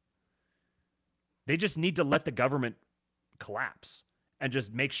government. They just need to let the government collapse and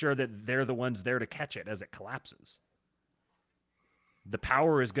just make sure that they're the ones there to catch it as it collapses. The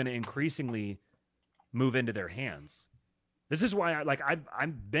power is going to increasingly move into their hands. This is why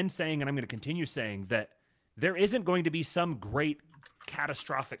I've been saying, and I'm going to continue saying, that there isn't going to be some great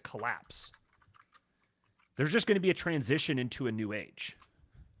catastrophic collapse. There's just going to be a transition into a new age.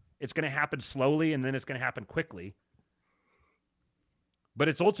 It's going to happen slowly, and then it's going to happen quickly. But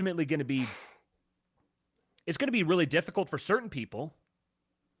it's ultimately going to be really difficult for certain people,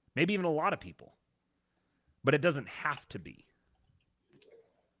 maybe even a lot of people. But it doesn't have to be.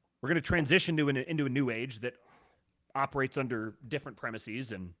 We're going to transition into a new age that operates under different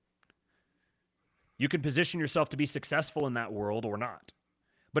premises, and you can position yourself to be successful in that world or not.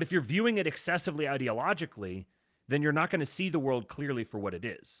 But if you're viewing it excessively ideologically, then you're not going to see the world clearly for what it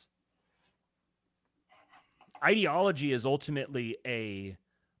is. Ideology is ultimately a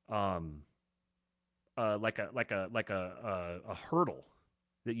hurdle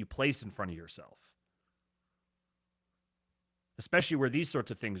that you place in front of yourself, especially where these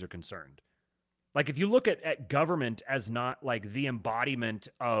sorts of things are concerned. Like if you look at government as not like the embodiment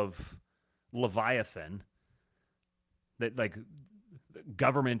of Leviathan, that like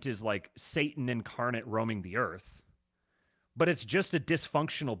government is like Satan incarnate roaming the earth, but it's just a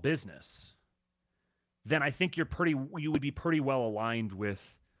dysfunctional business, then I think you would be pretty well aligned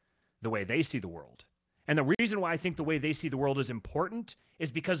with the way they see the world. And the reason why I think the way they see the world is important is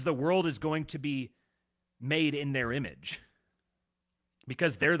because the world is going to be made in their image.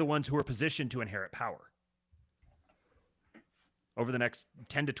 Because they're the ones who are positioned to inherit power. Over the next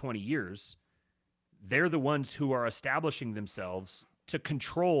 10 to 20 years, they're the ones who are establishing themselves to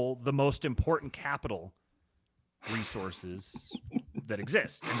control the most important capital resources that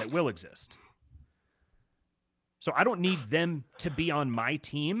exist and that will exist. So I don't need them to be on my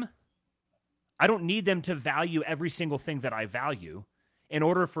team. I don't need them to value every single thing that I value in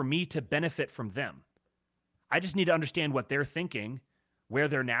order for me to benefit from them. I just need to understand what they're thinking, where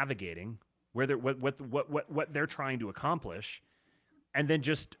they're navigating, where they're what they're trying to accomplish, and then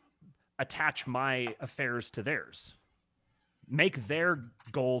just attach my affairs to theirs. Make their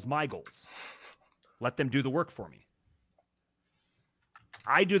goals my goals. Let them do the work for me.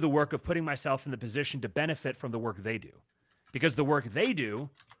 I do the work of putting myself in the position to benefit from the work they do, because the work they do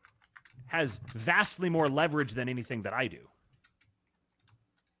has vastly more leverage than anything that I do.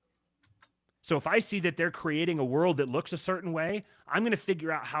 So if I see that they're creating a world that looks a certain way, I'm going to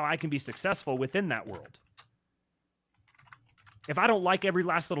figure out how I can be successful within that world. If I don't like every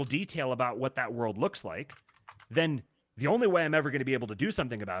last little detail about what that world looks like, then the only way I'm ever going to be able to do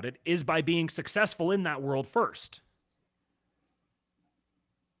something about it is by being successful in that world first.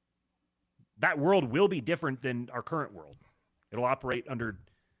 That world will be different than our current world. It'll operate under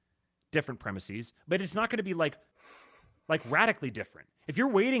different premises, but it's not going to be like radically different. If you're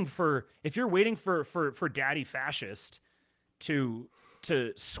waiting for Daddy Fascist to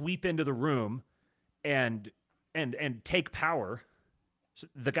sweep into the room and take power,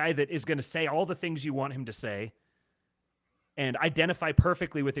 the guy that is going to say all the things you want him to say and identify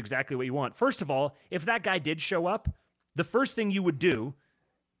perfectly with exactly what you want. First of all, if that guy did show up, the first thing you would do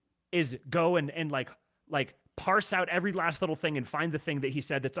is go and parse out every last little thing and find the thing that he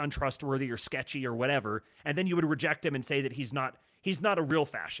said that's untrustworthy or sketchy or whatever, and then you would reject him and say that he's not a real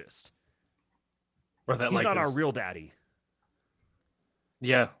fascist. Or that he's not our real daddy.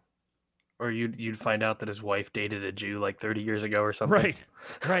 Yeah. Or you'd find out that his wife dated a Jew like 30 years ago or something.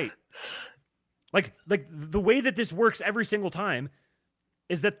 Right. Like the way that this works every single time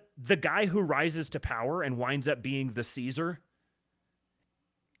is that the guy who rises to power and winds up being the Caesar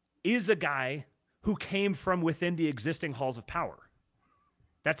is a guy who came from within the existing halls of power.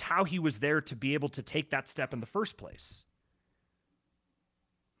 That's how he was there to be able to take that step in the first place.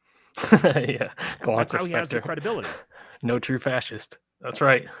 Yeah. That's how he has the credibility. No true fascist. That's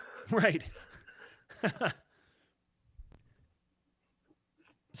right. Right.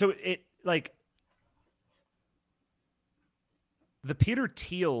 So the Peter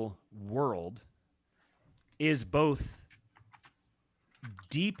Thiel world is both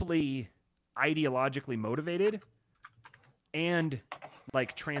deeply ideologically motivated and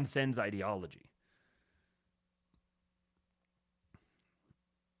transcends ideology.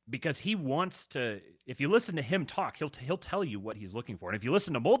 Because he wants to, if you listen to him talk, he'll tell you what he's looking for. And if you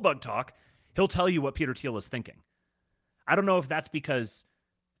listen to Moldbug talk, he'll tell you what Peter Thiel is thinking. I don't know if that's because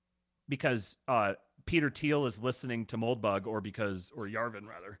Peter Thiel is listening to Moldbug or Yarvin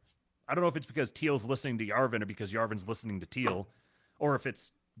rather. I don't know if it's because Thiel's listening to Yarvin or because Yarvin's listening to Thiel, or if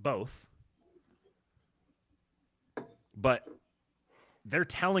it's both. But they're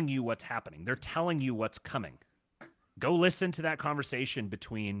telling you what's happening. They're telling you what's coming. Go listen to that conversation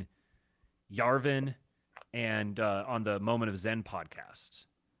between Yarvin and on the Moment of Zen podcast.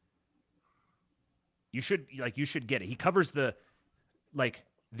 You should get it. He covers the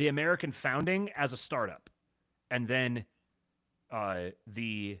American founding as a startup, and then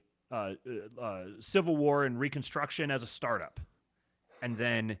the Civil War and Reconstruction as a startup, and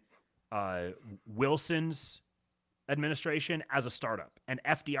then Wilson's administration as a startup, and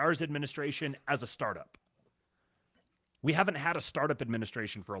FDR's administration as a startup. We haven't had a startup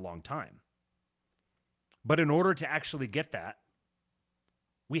administration for a long time. But in order to actually get that,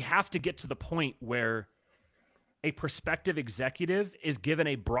 we have to get to the point where a prospective executive is given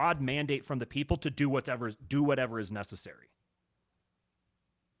a broad mandate from the people to do whatever is necessary.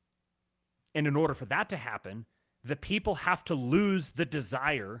 And in order for that to happen, the people have to lose the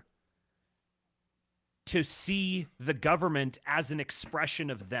desire to see the government as an expression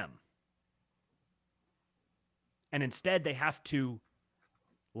of them. And instead, they have to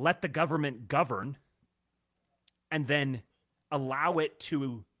let the government govern and then allow it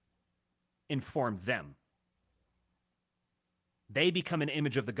to inform them. They become an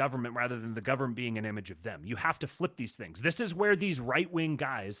image of the government rather than the government being an image of them. You have to flip these things. This is where these right-wing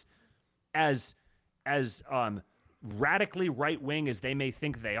guys, as radically right-wing as they may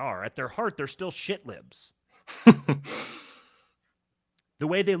think they are, at their heart, they're still shit libs. The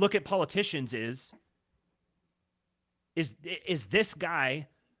way they look at politicians is this guy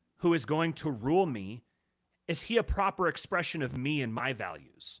who is going to rule me, is he a proper expression of me and my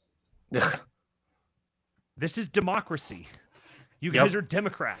values? This is democracy. You guys are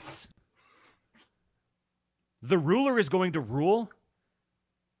Democrats. The ruler is going to rule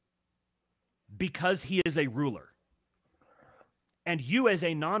because he is a ruler. And you as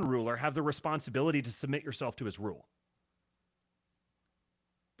a non-ruler have the responsibility to submit yourself to his rule.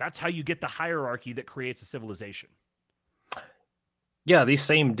 That's how you get the hierarchy that creates a civilization. Yeah, these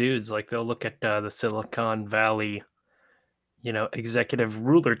same dudes, like they'll look at the Silicon Valley, executive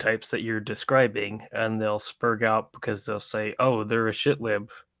ruler types that you're describing, and they'll spurg out because they'll say, oh, they're a shit lib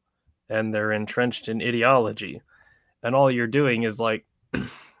and they're entrenched in ideology. And all you're doing is like,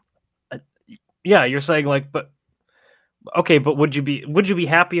 yeah, you're saying like, but okay, but would you be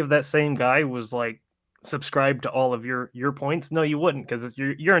happy if that same guy was like subscribed to all of your points? No, you wouldn't, because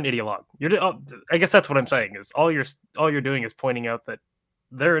you're an ideologue. I guess that's what I'm saying, is all you're doing is pointing out that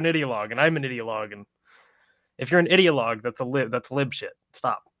they're an ideologue and I'm an ideologue, and if you're an ideologue, that's lib shit.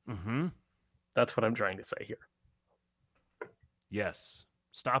 Stop. Mm-hmm. That's what I'm trying to say here. Yes.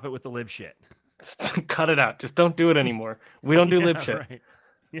 Stop it with the lib shit. Cut it out. Just don't do it anymore. We don't do lib shit. Right.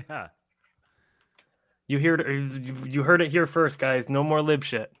 Yeah. You heard it here first, guys. No more lib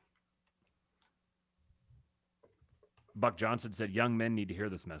shit. Buck Johnson said, young men need to hear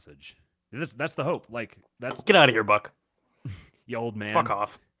this message. That's the hope. Get out of here, Buck. You old man. Fuck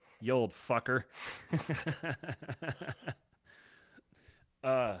off. You old fucker.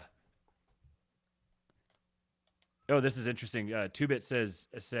 This is interesting. 2-Bit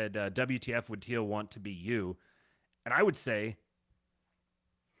said, WTF would Teal want to be you? And I would say,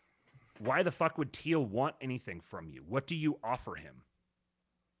 why the fuck would Teal want anything from you? What do you offer him?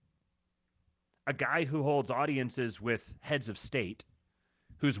 A guy who holds audiences with heads of state,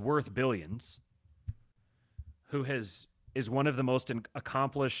 who's worth billions, who is one of the most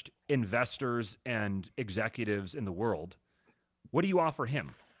accomplished investors and executives in the world. What do you offer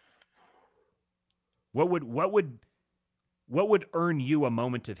him? What would earn you a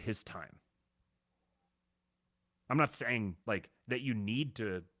moment of his time? I'm not saying like that you need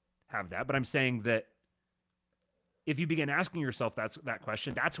to have that, but I'm saying that if you begin asking yourself that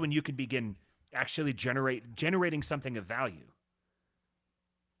question, that's when you can begin actually generating something of value.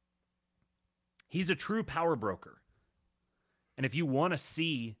 He's a true power broker. And if you want to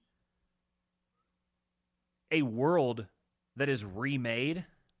see a world that is remade,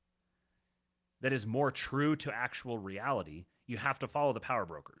 that is more true to actual reality, you have to follow the power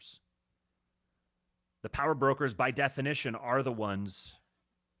brokers. The power brokers, by definition, are the ones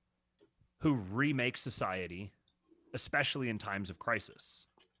who remake society, especially in times of crisis.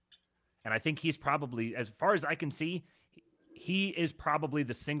 And I think he's probably, as far as I can see, he is probably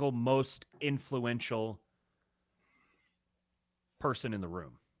the single most influential person in the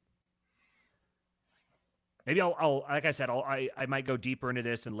room. Maybe I'll like I said, I might go deeper into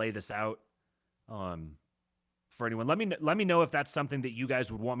this and lay this out for anyone. Let me know if that's something that you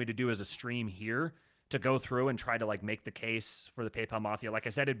guys would want me to do as a stream here, to go through and try to like make the case for the PayPal Mafia. Like I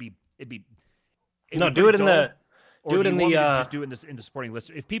said, it'd be no, do it in the or do it in the just do it in the supporting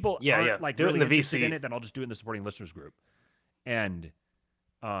list. If people aren't like do really it in the interested VC. in it, then I'll just do it in the supporting listeners group, and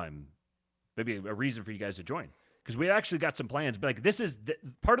maybe a reason for you guys to join, because we actually got some plans. But like, this is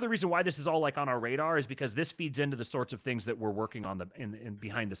part of the reason why this is all like on our radar, is because this feeds into the sorts of things that we're working on in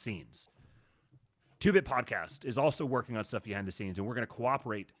behind the scenes. Two-Bit Podcast is also working on stuff behind the scenes, and we're going to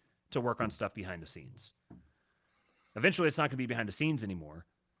cooperate to work on stuff behind the scenes. Eventually, it's not going to be behind the scenes anymore.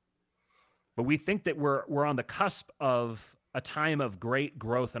 But we think that we're on the cusp of a time of great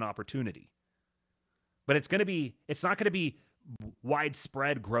growth and opportunity. But it's not going to be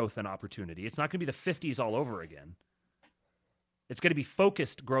widespread growth and opportunity. It's not going to be the 50s all over again. It's going to be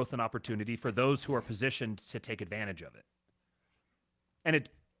focused growth and opportunity for those who are positioned to take advantage of it. And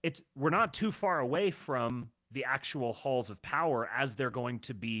we're not too far away from the actual halls of power as they're going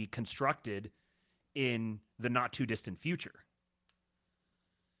to be constructed in the not too distant future.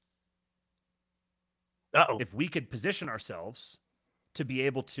 Uh-oh. If we could position ourselves to be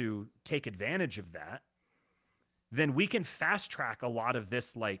able to take advantage of that, then we can fast track a lot of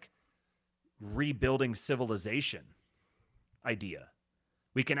this like rebuilding civilization idea.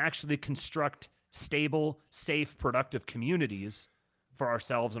 We can actually construct stable, safe, productive communities for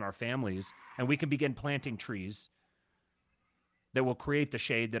ourselves and our families, and we can begin planting trees that will create the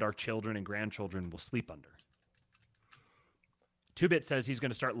shade that our children and grandchildren will sleep under. Two-Bit says he's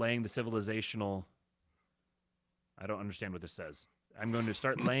going to start laying the civilizational... I don't understand what this says. I'm going to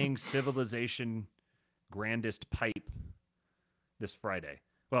start laying civilization grandest pipe this Friday.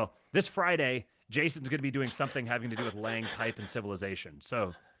 Well, this Friday, Jason's going to be doing something having to do with laying pipe and civilization.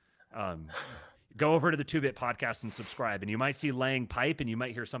 So go over to the Two-Bit Podcast and subscribe, and you might see laying pipe, and you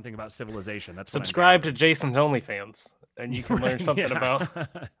might hear something about civilization. That's subscribe to Jason's OnlyFans, and you can learn something about.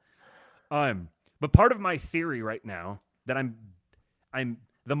 But part of my theory right now that I'm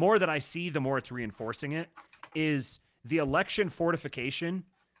the more that I see, the more it's reinforcing it, is the election fortification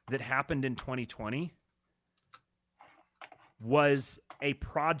that happened in 2020 was a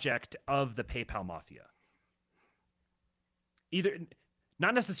project of the PayPal Mafia.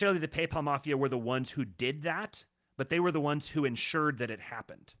 Not necessarily the PayPal Mafia were the ones who did that, but they were the ones who ensured that it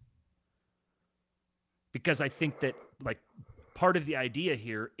happened. Because I think that like part of the idea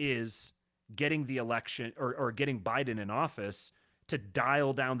here is getting the election or getting Biden in office to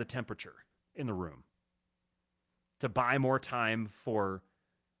dial down the temperature in the room, to buy more time for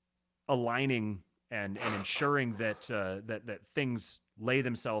aligning and ensuring that that things lay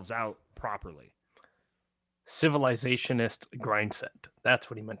themselves out properly. Civilizationist grindset. That's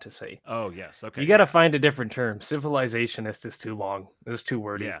what he meant to say. Oh, yes. Okay. You got to find a different term. Civilizationist is too long. It's too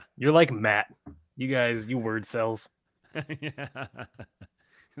wordy. Yeah. You're like Matt. You guys, you word cells. Yeah.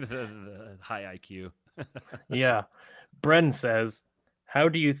 the high IQ. Yeah. Bren says, how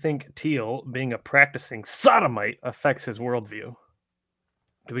do you think Teal, being a practicing sodomite, affects his worldview?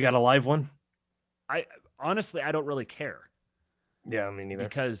 Do we got a live one? Honestly, I don't really care. Yeah, me neither.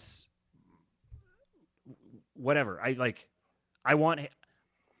 Because whatever. I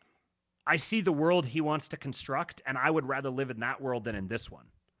see the world he wants to construct, and I would rather live in that world than in this one.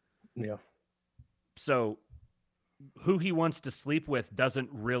 Yeah. So who he wants to sleep with doesn't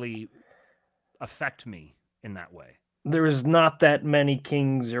really affect me in that way. There's not that many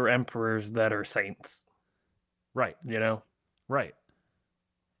kings or emperors that are saints. Right. You know? Right.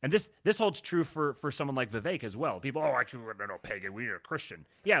 And this holds true for someone like Vivek as well. People, I can't no pagan, we're a Christian.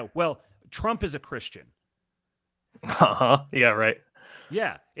 Yeah, well, Trump is a Christian. Uh-huh. Yeah, right.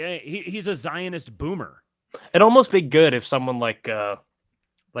 Yeah, he's a Zionist boomer. It'd almost be good if someone like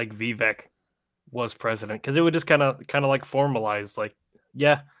Vivek was president, because it would just kind of like formalize, like,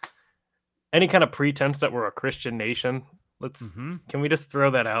 yeah, any kind of pretense that we're a Christian nation. Can we just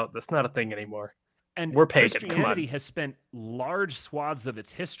throw that out? That's not a thing anymore. And we're pagan. Christianity has spent large swaths of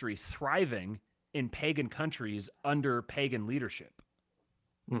its history thriving in pagan countries under pagan leadership.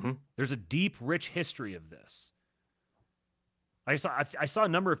 Mm-hmm. There's a deep, rich history of this. I saw a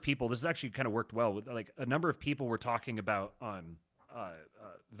number of people. This has actually kind of worked well. Like a number of people were talking about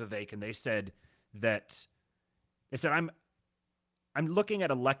Vivek, and they said I'm looking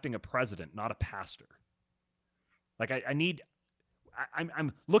at electing a president, not a pastor. Like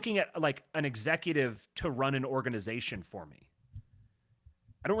I'm looking at like an executive to run an organization for me.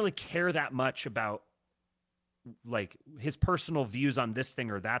 I don't really care that much about like his personal views on this thing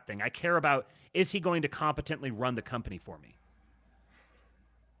or that thing. I care about, is he going to competently run the company for me?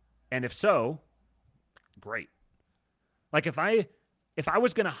 And if so, great. Like if I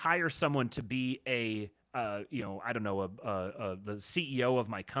was going to hire someone to be the CEO of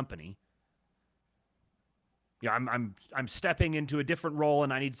my company, yeah, I'm stepping into a different role,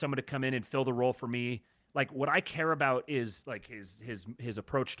 and I need someone to come in and fill the role for me. Like what I care about is like his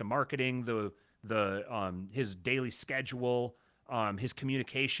approach to marketing, his daily schedule, his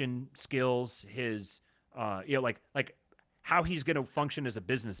communication skills, his like how he's going to function as a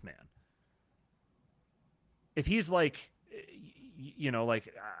businessman. If he's like,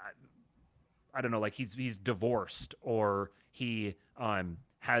 I don't know, like he's divorced, or he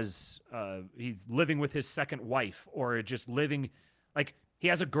has he's living with his second wife, or just living, like he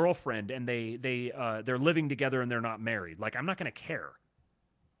has a girlfriend and they're living together and they're not married. Like, I'm not going to care.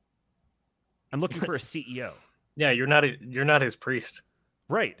 I'm looking for a CEO. Yeah, you're not his priest.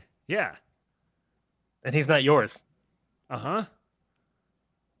 Right. Yeah. And he's not yours. Uh-huh.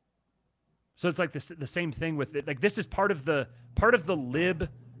 So it's like the same thing with it. Like, this is part of the libness,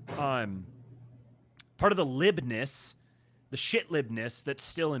 the shit libness that's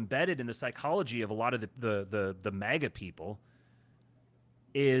still embedded in the psychology of a lot of the MAGA people,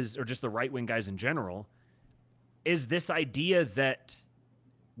 is, or just the right-wing guys in general, is this idea that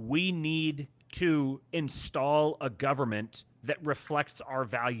we need to install a government that reflects our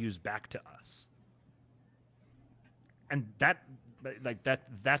values back to us. And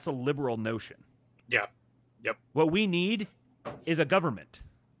that's a liberal notion. Yeah. Yep. What we need is a government.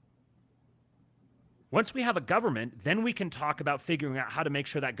 Once we have a government, then we can talk about figuring out how to make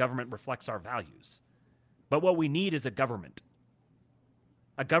sure that government reflects our values. But what we need is a government.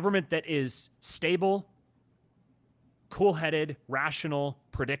 A government that is stable, cool-headed, rational,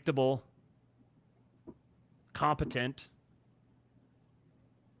 predictable, competent,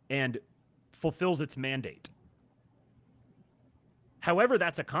 and fulfills its mandate. However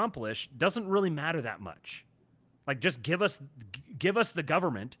that's accomplished doesn't really matter that much. Like, just give us the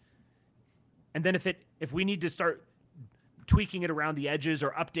government, and then if we need to start tweaking it around the edges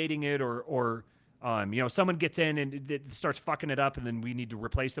or updating it, or someone gets in and it starts fucking it up, and then we need to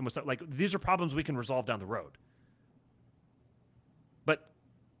replace them with something, like, these are problems we can resolve down the road. But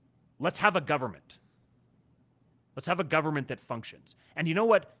let's have a government. Let's have a government that functions. And you know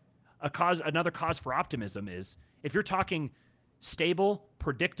what? Another cause for optimism is, if you're talking stable,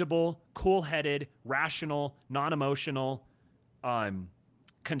 predictable, cool-headed, rational, non-emotional,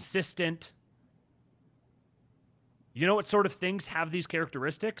 consistent, you know what sort of things have these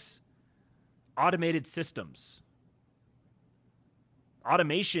characteristics? Automated systems.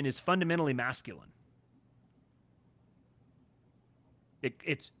 Automation is fundamentally masculine.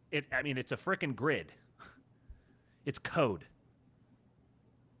 It's a frickin' grid. It's code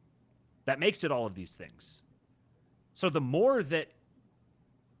that makes it all of these things. So the more that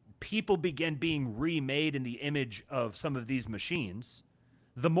people begin being remade in the image of some of these machines,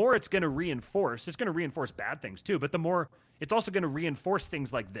 the more it's going to reinforce. It's going to reinforce bad things too, but the more it's also going to reinforce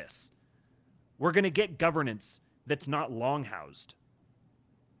things like this. We're going to get governance that's not long-housed.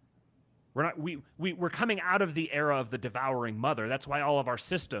 We're coming out of the era of the devouring mother. That's why all of our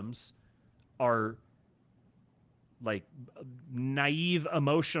systems are like naive,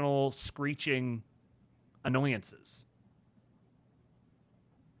 emotional, screeching annoyances.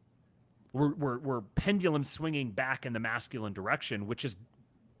 We're pendulum swinging back in the masculine direction, which is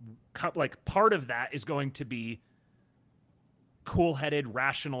like, part of that is going to be cool-headed,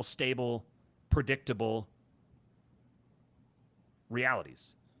 rational, stable, predictable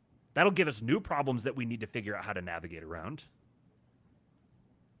realities. That'll give us new problems that we need to figure out how to navigate around.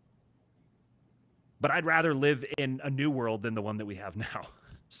 But I'd rather live in a new world than the one that we have now.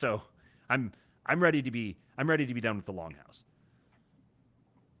 So I'm ready to be done with the longhouse.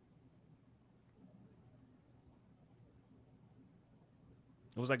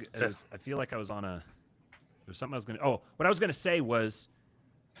 I feel like I was on a. There's something I was gonna. Oh, what I was gonna say was.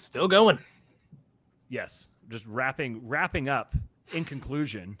 Still going. Yes, just wrapping up. In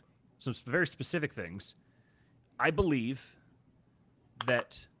conclusion, some very specific things. I believe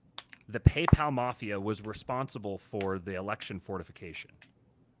that the PayPal mafia was responsible for the election fortification.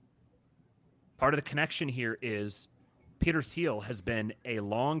 Part of the connection here is Peter Thiel has been a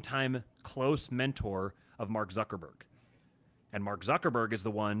longtime close mentor of Mark Zuckerberg. And Mark Zuckerberg is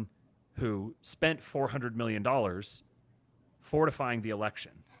the one who spent $400 million fortifying the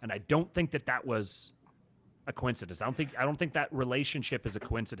election. And I don't think that was a coincidence. I don't think that relationship is a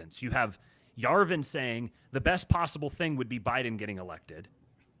coincidence. You have Yarvin saying the best possible thing would be Biden getting elected.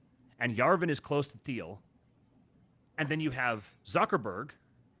 And Yarvin is close to Thiel. And then you have Zuckerberg,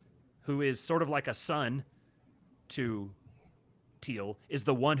 who is sort of like a son to Thiel, is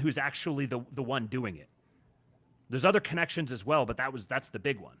the one who's actually the one doing it. There's other connections as well, but that's the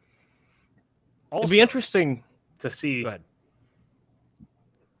big one. Also, it'd be interesting to see. Go ahead.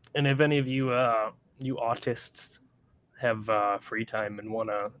 And if any of you you autists have free time and want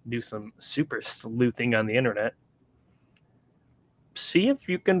to do some super sleuthing on the internet, see if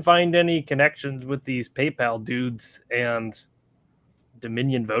you can find any connections with these PayPal dudes and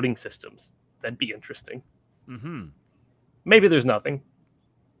Dominion voting systems. That'd be interesting. Mm-hmm. Maybe there's nothing.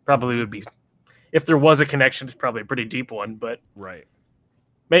 Probably would be. If there was a connection, it's probably a pretty deep one, but right.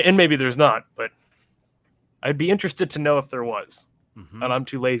 And maybe there's not, but I'd be interested to know if there was. Mm-hmm. And I'm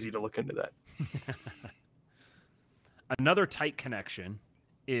too lazy to look into that. Another tight connection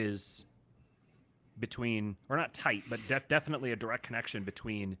is between, or not tight, but definitely a direct connection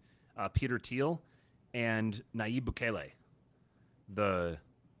between Peter Thiel and Nayib Bukele,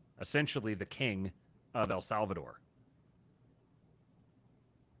 essentially the king of El Salvador.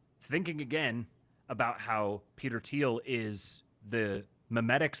 Thinking again about how Peter Thiel is the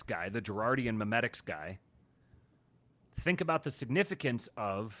memetics guy, the Girardian memetics guy, think about the significance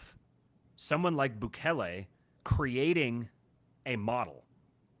of someone like Bukele creating a model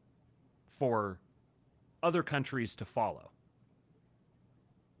for other countries to follow.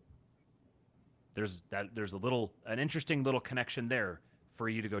 There's an interesting little connection there for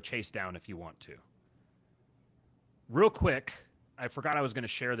you to go chase down if you want to. Real quick, I forgot I was going to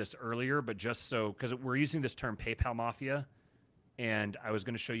share this earlier, but just so, because we're using this term PayPal Mafia, and I was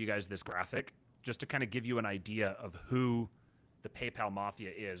going to show you guys this graphic just to kind of give you an idea of who the PayPal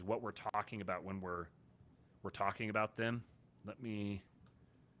Mafia is, what we're talking about when we're talking about them. Let me...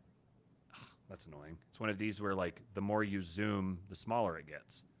 that's annoying. It's one of these where, like, the more you zoom, the smaller it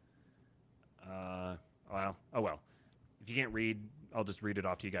gets. Oh well. If you can't read, I'll just read it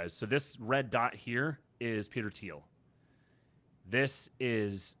off to you guys. So this red dot here is Peter Thiel. This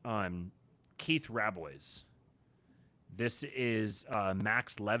is Keith Rabois. This is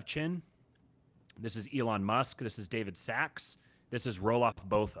Max Levchin. This is Elon Musk. This is David Sachs. This is Roloff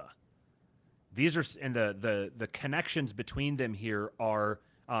Botha. These are, and the connections between them here are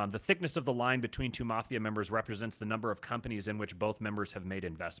the thickness of the line between two mafia members represents the number of companies in which both members have made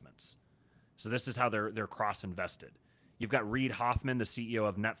investments. So this is how they're cross-invested. You've got Reid Hoffman, the CEO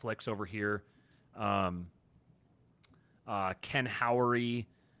of Netflix over here. Ken Howery,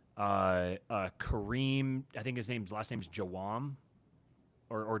 Kareem, I think his last name's Jawam,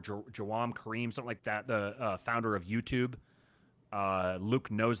 or Jawam Kareem, something like that, the founder of YouTube. Luke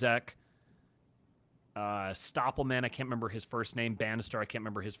Nozek. Stoppelman, I can't remember his first name. Bannister, I can't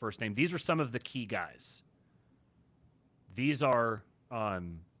remember his first name. These are some of the key guys. These are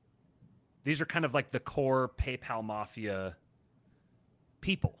kind of like the core PayPal Mafia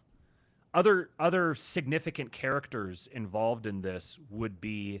people. Other significant characters involved in this would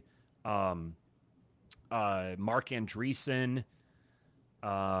be Mark Andreessen,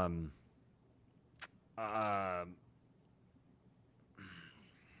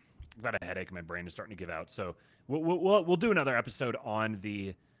 I've got a headache. My brain is starting to give out. So we'll do another episode on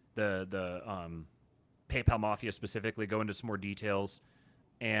the PayPal Mafia specifically, go into some more details.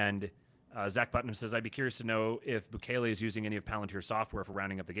 And Zach Putnam says, I'd be curious to know if Bukele is using any of Palantir's software for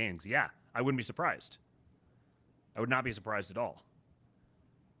rounding up the gangs. Yeah, I wouldn't be surprised. I would not be surprised at all.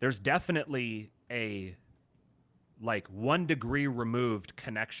 There's definitely a 1 degree removed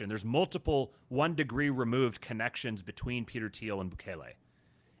connection. There's multiple 1 degree removed connections between Peter Thiel and Bukele.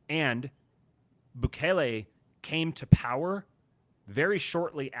 And Bukele came to power very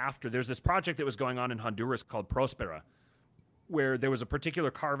shortly after. There's this project that was going on in Honduras called Prospera, where there was a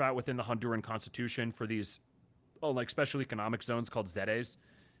particular carve-out within the Honduran constitution for these special economic zones called ZEDEs,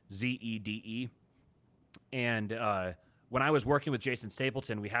 Z-E-D-E. And when I was working with Jason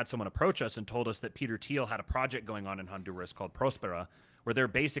Stapleton, we had someone approach us and told us that Peter Thiel had a project going on in Honduras called Prospera, where they're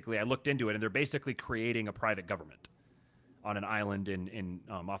basically, I looked into it, and they're basically creating a private government on an island in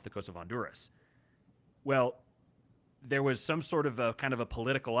off the coast of Honduras. Well, there was some sort of a kind of a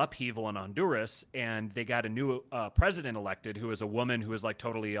political upheaval in Honduras, and they got a new president elected who is a woman who is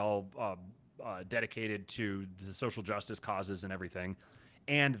totally all dedicated to the social justice causes and everything.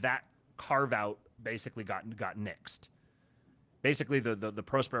 And that carve out basically got nixed. Basically, the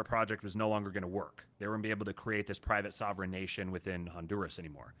Prospera project was no longer going to work. They weren't going to be able to create this private sovereign nation within Honduras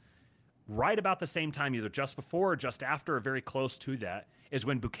anymore. Right about the same time, either just before or just after, or very close to that, is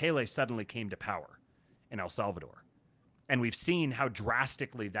when Bukele suddenly came to power in El Salvador. And we've seen how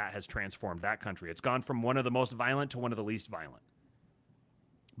drastically that has transformed that country. It's gone from one of the most violent to one of the least violent.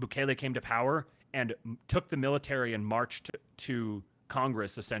 Bukele came to power and took the military and marched to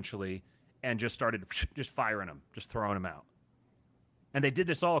Congress, essentially, and just started just firing them, just throwing them out. And they did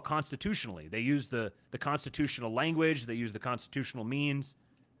this all constitutionally. They used the constitutional language. They used the constitutional means.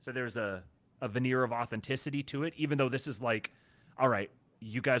 So there's a veneer of authenticity to it, even though this is all right,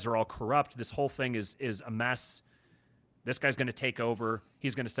 you guys are all corrupt. This whole thing is a mess. This guy's going to take over.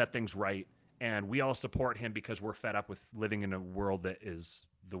 He's going to set things right. And we all support him because we're fed up with living in a world that is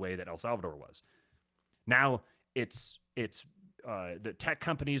the way that El Salvador was. Now it's the tech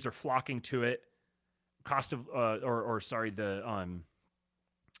companies are flocking to it. Cost of,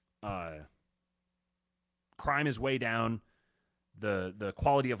 crime is way down. the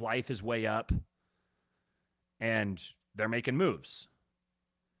quality of life is way up, and they're making moves.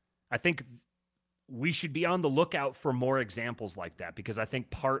 I think we should be on the lookout for more examples like that, because I think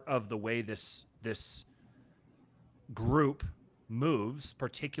part of the way this group moves,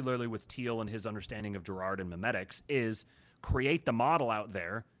 particularly with Teal and his understanding of Gerard and memetics, is create the model out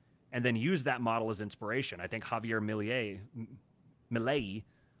there and then use that model as inspiration. I think Javier Milei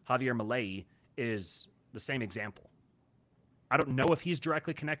is the same example. I don't know if he's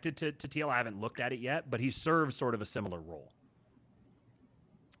directly connected to Teal. I haven't looked at it yet, but he serves sort of a similar role.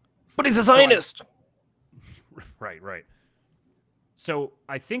 But he's a Zionist. Right. So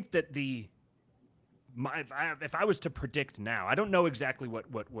I think that if I was to predict now, I don't know exactly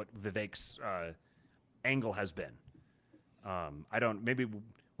what Vivek's angle has been. I don't. Maybe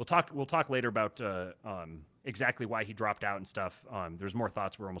we'll talk later about exactly why he dropped out and stuff. There's more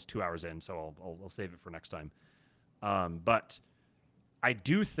thoughts. We're almost 2 hours in, so I'll save it for next time. But I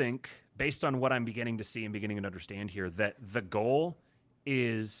do think, based on what I'm beginning to see and beginning to understand here, that the goal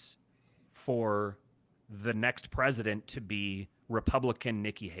is for the next president to be Republican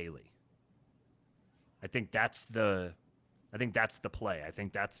Nikki Haley. I think that's the play. I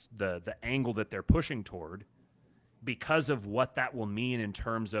think that's the angle that they're pushing toward, because of what that will mean in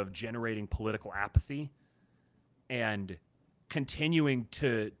terms of generating political apathy and continuing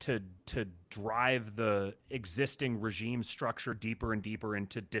to drive the existing regime structure deeper and deeper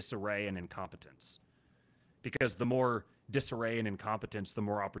into disarray and incompetence. Because the more disarray and incompetence, the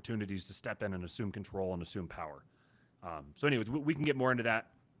more opportunities to step in and assume control and assume power. So anyways, we can get more into that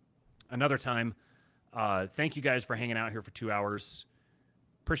another time. Thank you guys for hanging out here for 2 hours.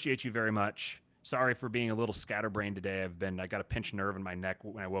 Appreciate you very much. Sorry for being a little scatterbrained today. I got a pinched nerve in my neck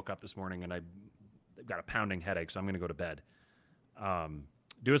when I woke up this morning, and I've got a pounding headache, so I'm going to go to bed.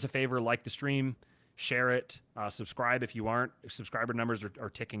 Do us a favor, like the stream, share it, subscribe if you aren't. Subscriber numbers are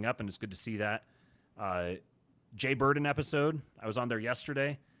ticking up, and it's good to see that. Jay Burden episode, I was on there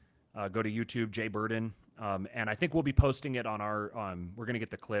yesterday. Go to YouTube, Jay Burden, and I think we'll be posting it on our. We're going to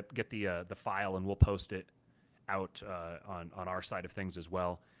get the clip, get the file, and we'll post it out on our side of things as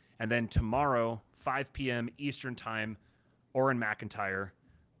well. And then tomorrow, 5 p.m. Eastern Time, Auron MacIntyre,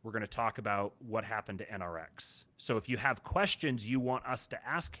 we're going to talk about what happened to NRX. So if you have questions you want us to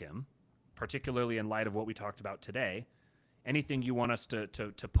ask him, particularly in light of what we talked about today, anything you want us to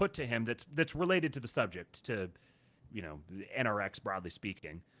put to him that's related to the subject, to NRX broadly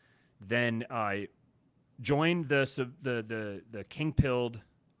speaking, then join the Kingpilled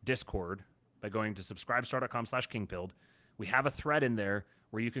Discord by going to subscribestar.com/Kingpilled. We have a thread in there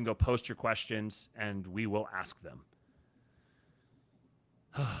where you can go post your questions and we will ask them.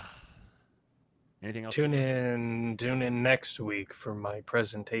 Anything else? Tune in next week for my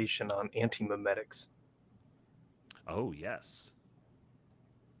presentation on anti-memetics. Oh, yes.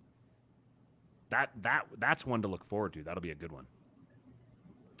 That's one to look forward to. That'll be a good one.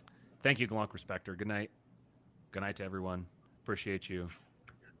 Thank you, Glonk Respector. Good night. Good night to everyone. Appreciate you.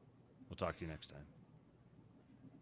 We'll talk to you next time.